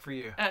respect for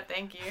you.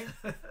 Thank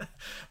you.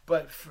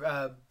 But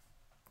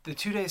the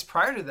 2 days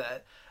prior to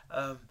that,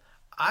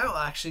 I will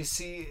actually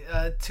see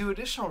 2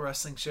 additional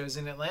wrestling shows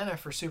in Atlanta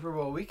for Super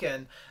Bowl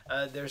weekend.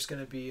 There's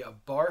going to be a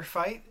bar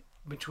fight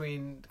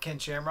between Ken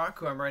Shamrock,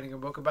 who I'm writing a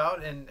book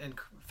about, and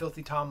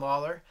Filthy Tom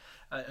Lawler,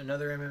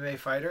 another MMA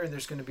fighter. And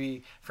there's going to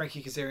be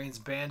Frankie Kazarian's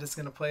band is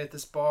going to play at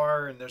this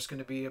bar, and there's going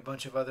to be a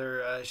bunch of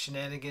other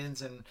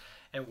shenanigans and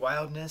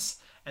wildness.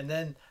 And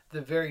then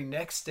the very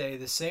next day,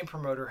 the same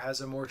promoter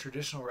has a more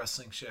traditional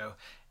wrestling show.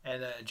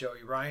 And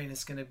Joey Ryan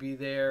is going to be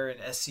there, and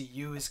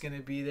SCU is going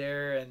to be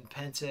there, and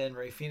Penta and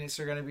Ray Phoenix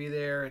are going to be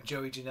there, and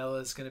Joey Janela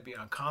is going to be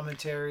on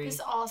commentary. This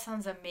all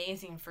sounds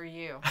amazing for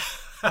you.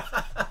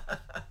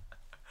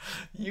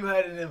 You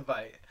had an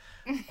invite.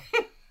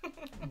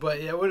 But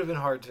it would have been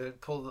hard to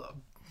pull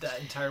that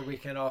entire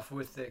weekend off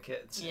with the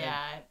kids.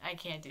 Yeah, I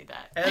can't do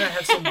that. And I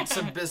have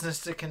some business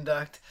to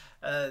conduct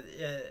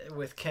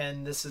with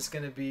Ken. This is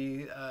going to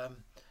be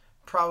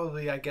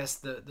probably, I guess,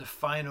 the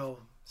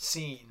final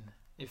scene,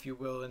 if you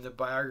will, in the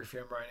biography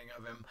I'm writing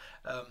of him.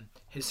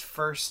 His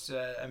first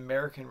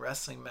American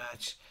wrestling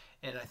match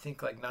in, I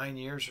think, 9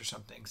 years or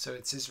something. So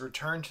it's his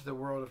return to the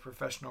world of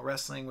professional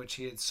wrestling, which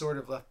he had sort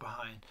of left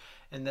behind.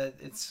 And that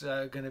it's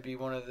going to be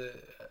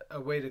a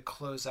way to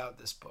close out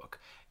this book.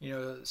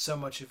 So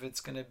much of it's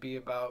going to be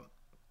about,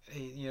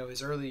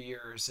 his early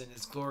years and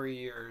his glory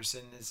years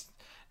and his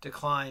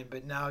decline.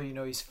 But now,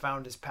 he's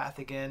found his path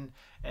again,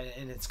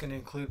 and it's going to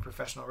include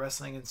professional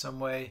wrestling in some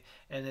way.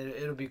 And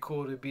it'll be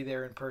cool to be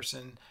there in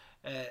person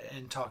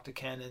and talk to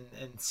Ken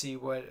and see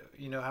what,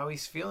 how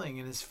he's feeling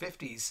in his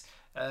 50s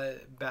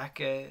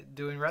back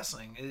doing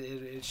wrestling.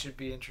 It should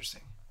be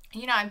interesting.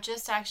 I'm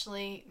just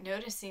actually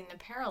noticing the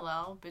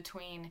parallel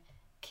between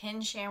Ken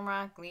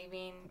Shamrock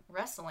leaving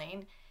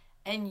wrestling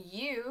and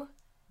you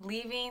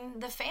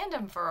leaving the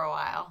fandom for a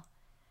while.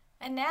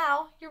 And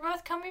now you're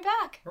both coming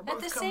back at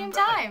the same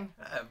time.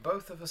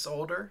 Both of us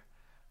older,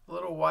 a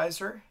little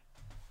wiser.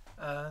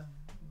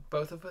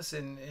 Both of us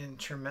in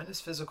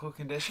tremendous physical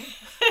condition.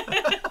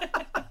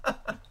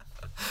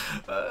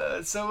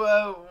 I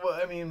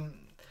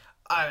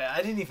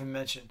didn't even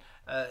mention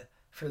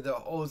for the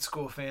old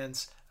school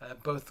fans,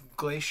 both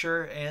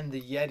Glacier and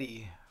the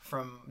Yeti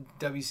from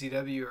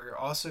WCW are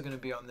also going to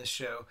be on this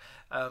show.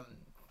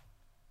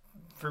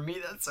 For me,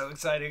 that's so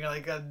exciting.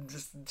 Like, I'm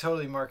just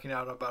totally marking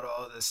out about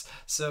all of this.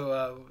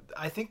 So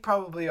I think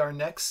probably our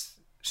next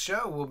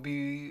show will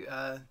be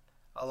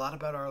a lot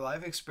about our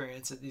live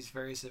experience at these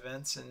various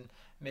events, and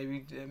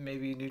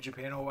maybe New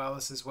Japan will wow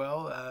us as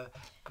well.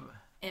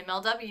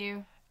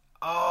 MLW.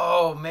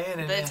 Oh man,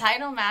 and the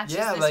title matches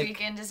this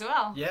weekend as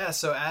well. Yeah,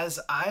 so as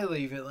I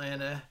leave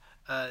Atlanta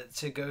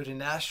to go to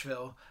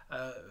Nashville,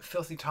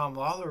 Filthy Tom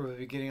Lawler will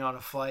be getting on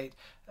a flight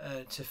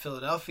to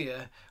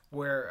Philadelphia,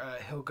 where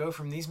he'll go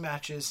from these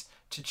matches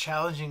to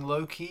challenging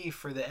Low Ki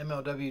for the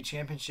MLW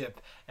Championship,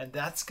 and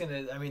that's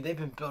gonna. I mean, they've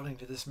been building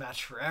to this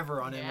match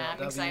forever on MLW.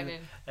 I'm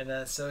excited.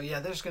 And so yeah,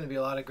 there's gonna be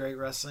a lot of great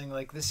wrestling.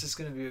 Like, this is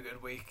gonna be a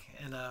good week,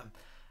 and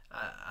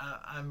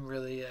I'm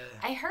really.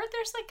 I heard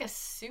there's like a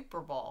Super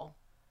Bowl.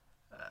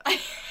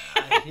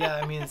 Yeah,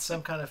 I mean, it's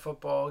some kind of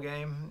football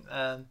game.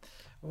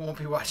 We won't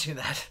be watching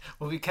that.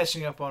 We'll be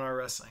catching up on our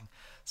wrestling.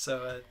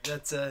 So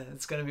that's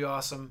it's going to be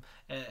awesome,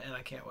 and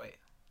I can't wait.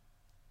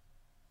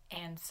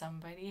 And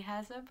somebody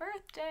has a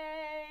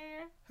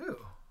birthday. Who?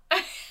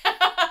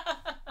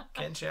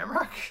 Ken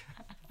Shamrock?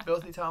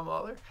 Filthy Tom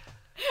Lawler?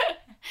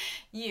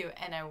 You,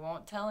 and I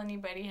won't tell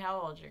anybody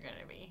how old you're going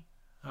to be.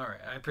 All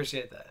right, I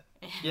appreciate that.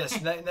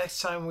 Yes, next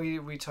time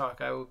we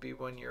talk, I will be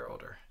 1 year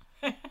older.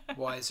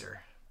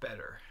 Wiser.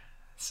 Better.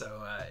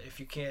 So if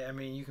you can't, I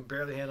mean, you can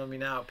barely handle me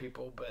now,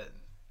 people, but,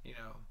 you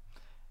know,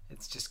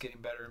 it's just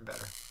getting better and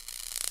better.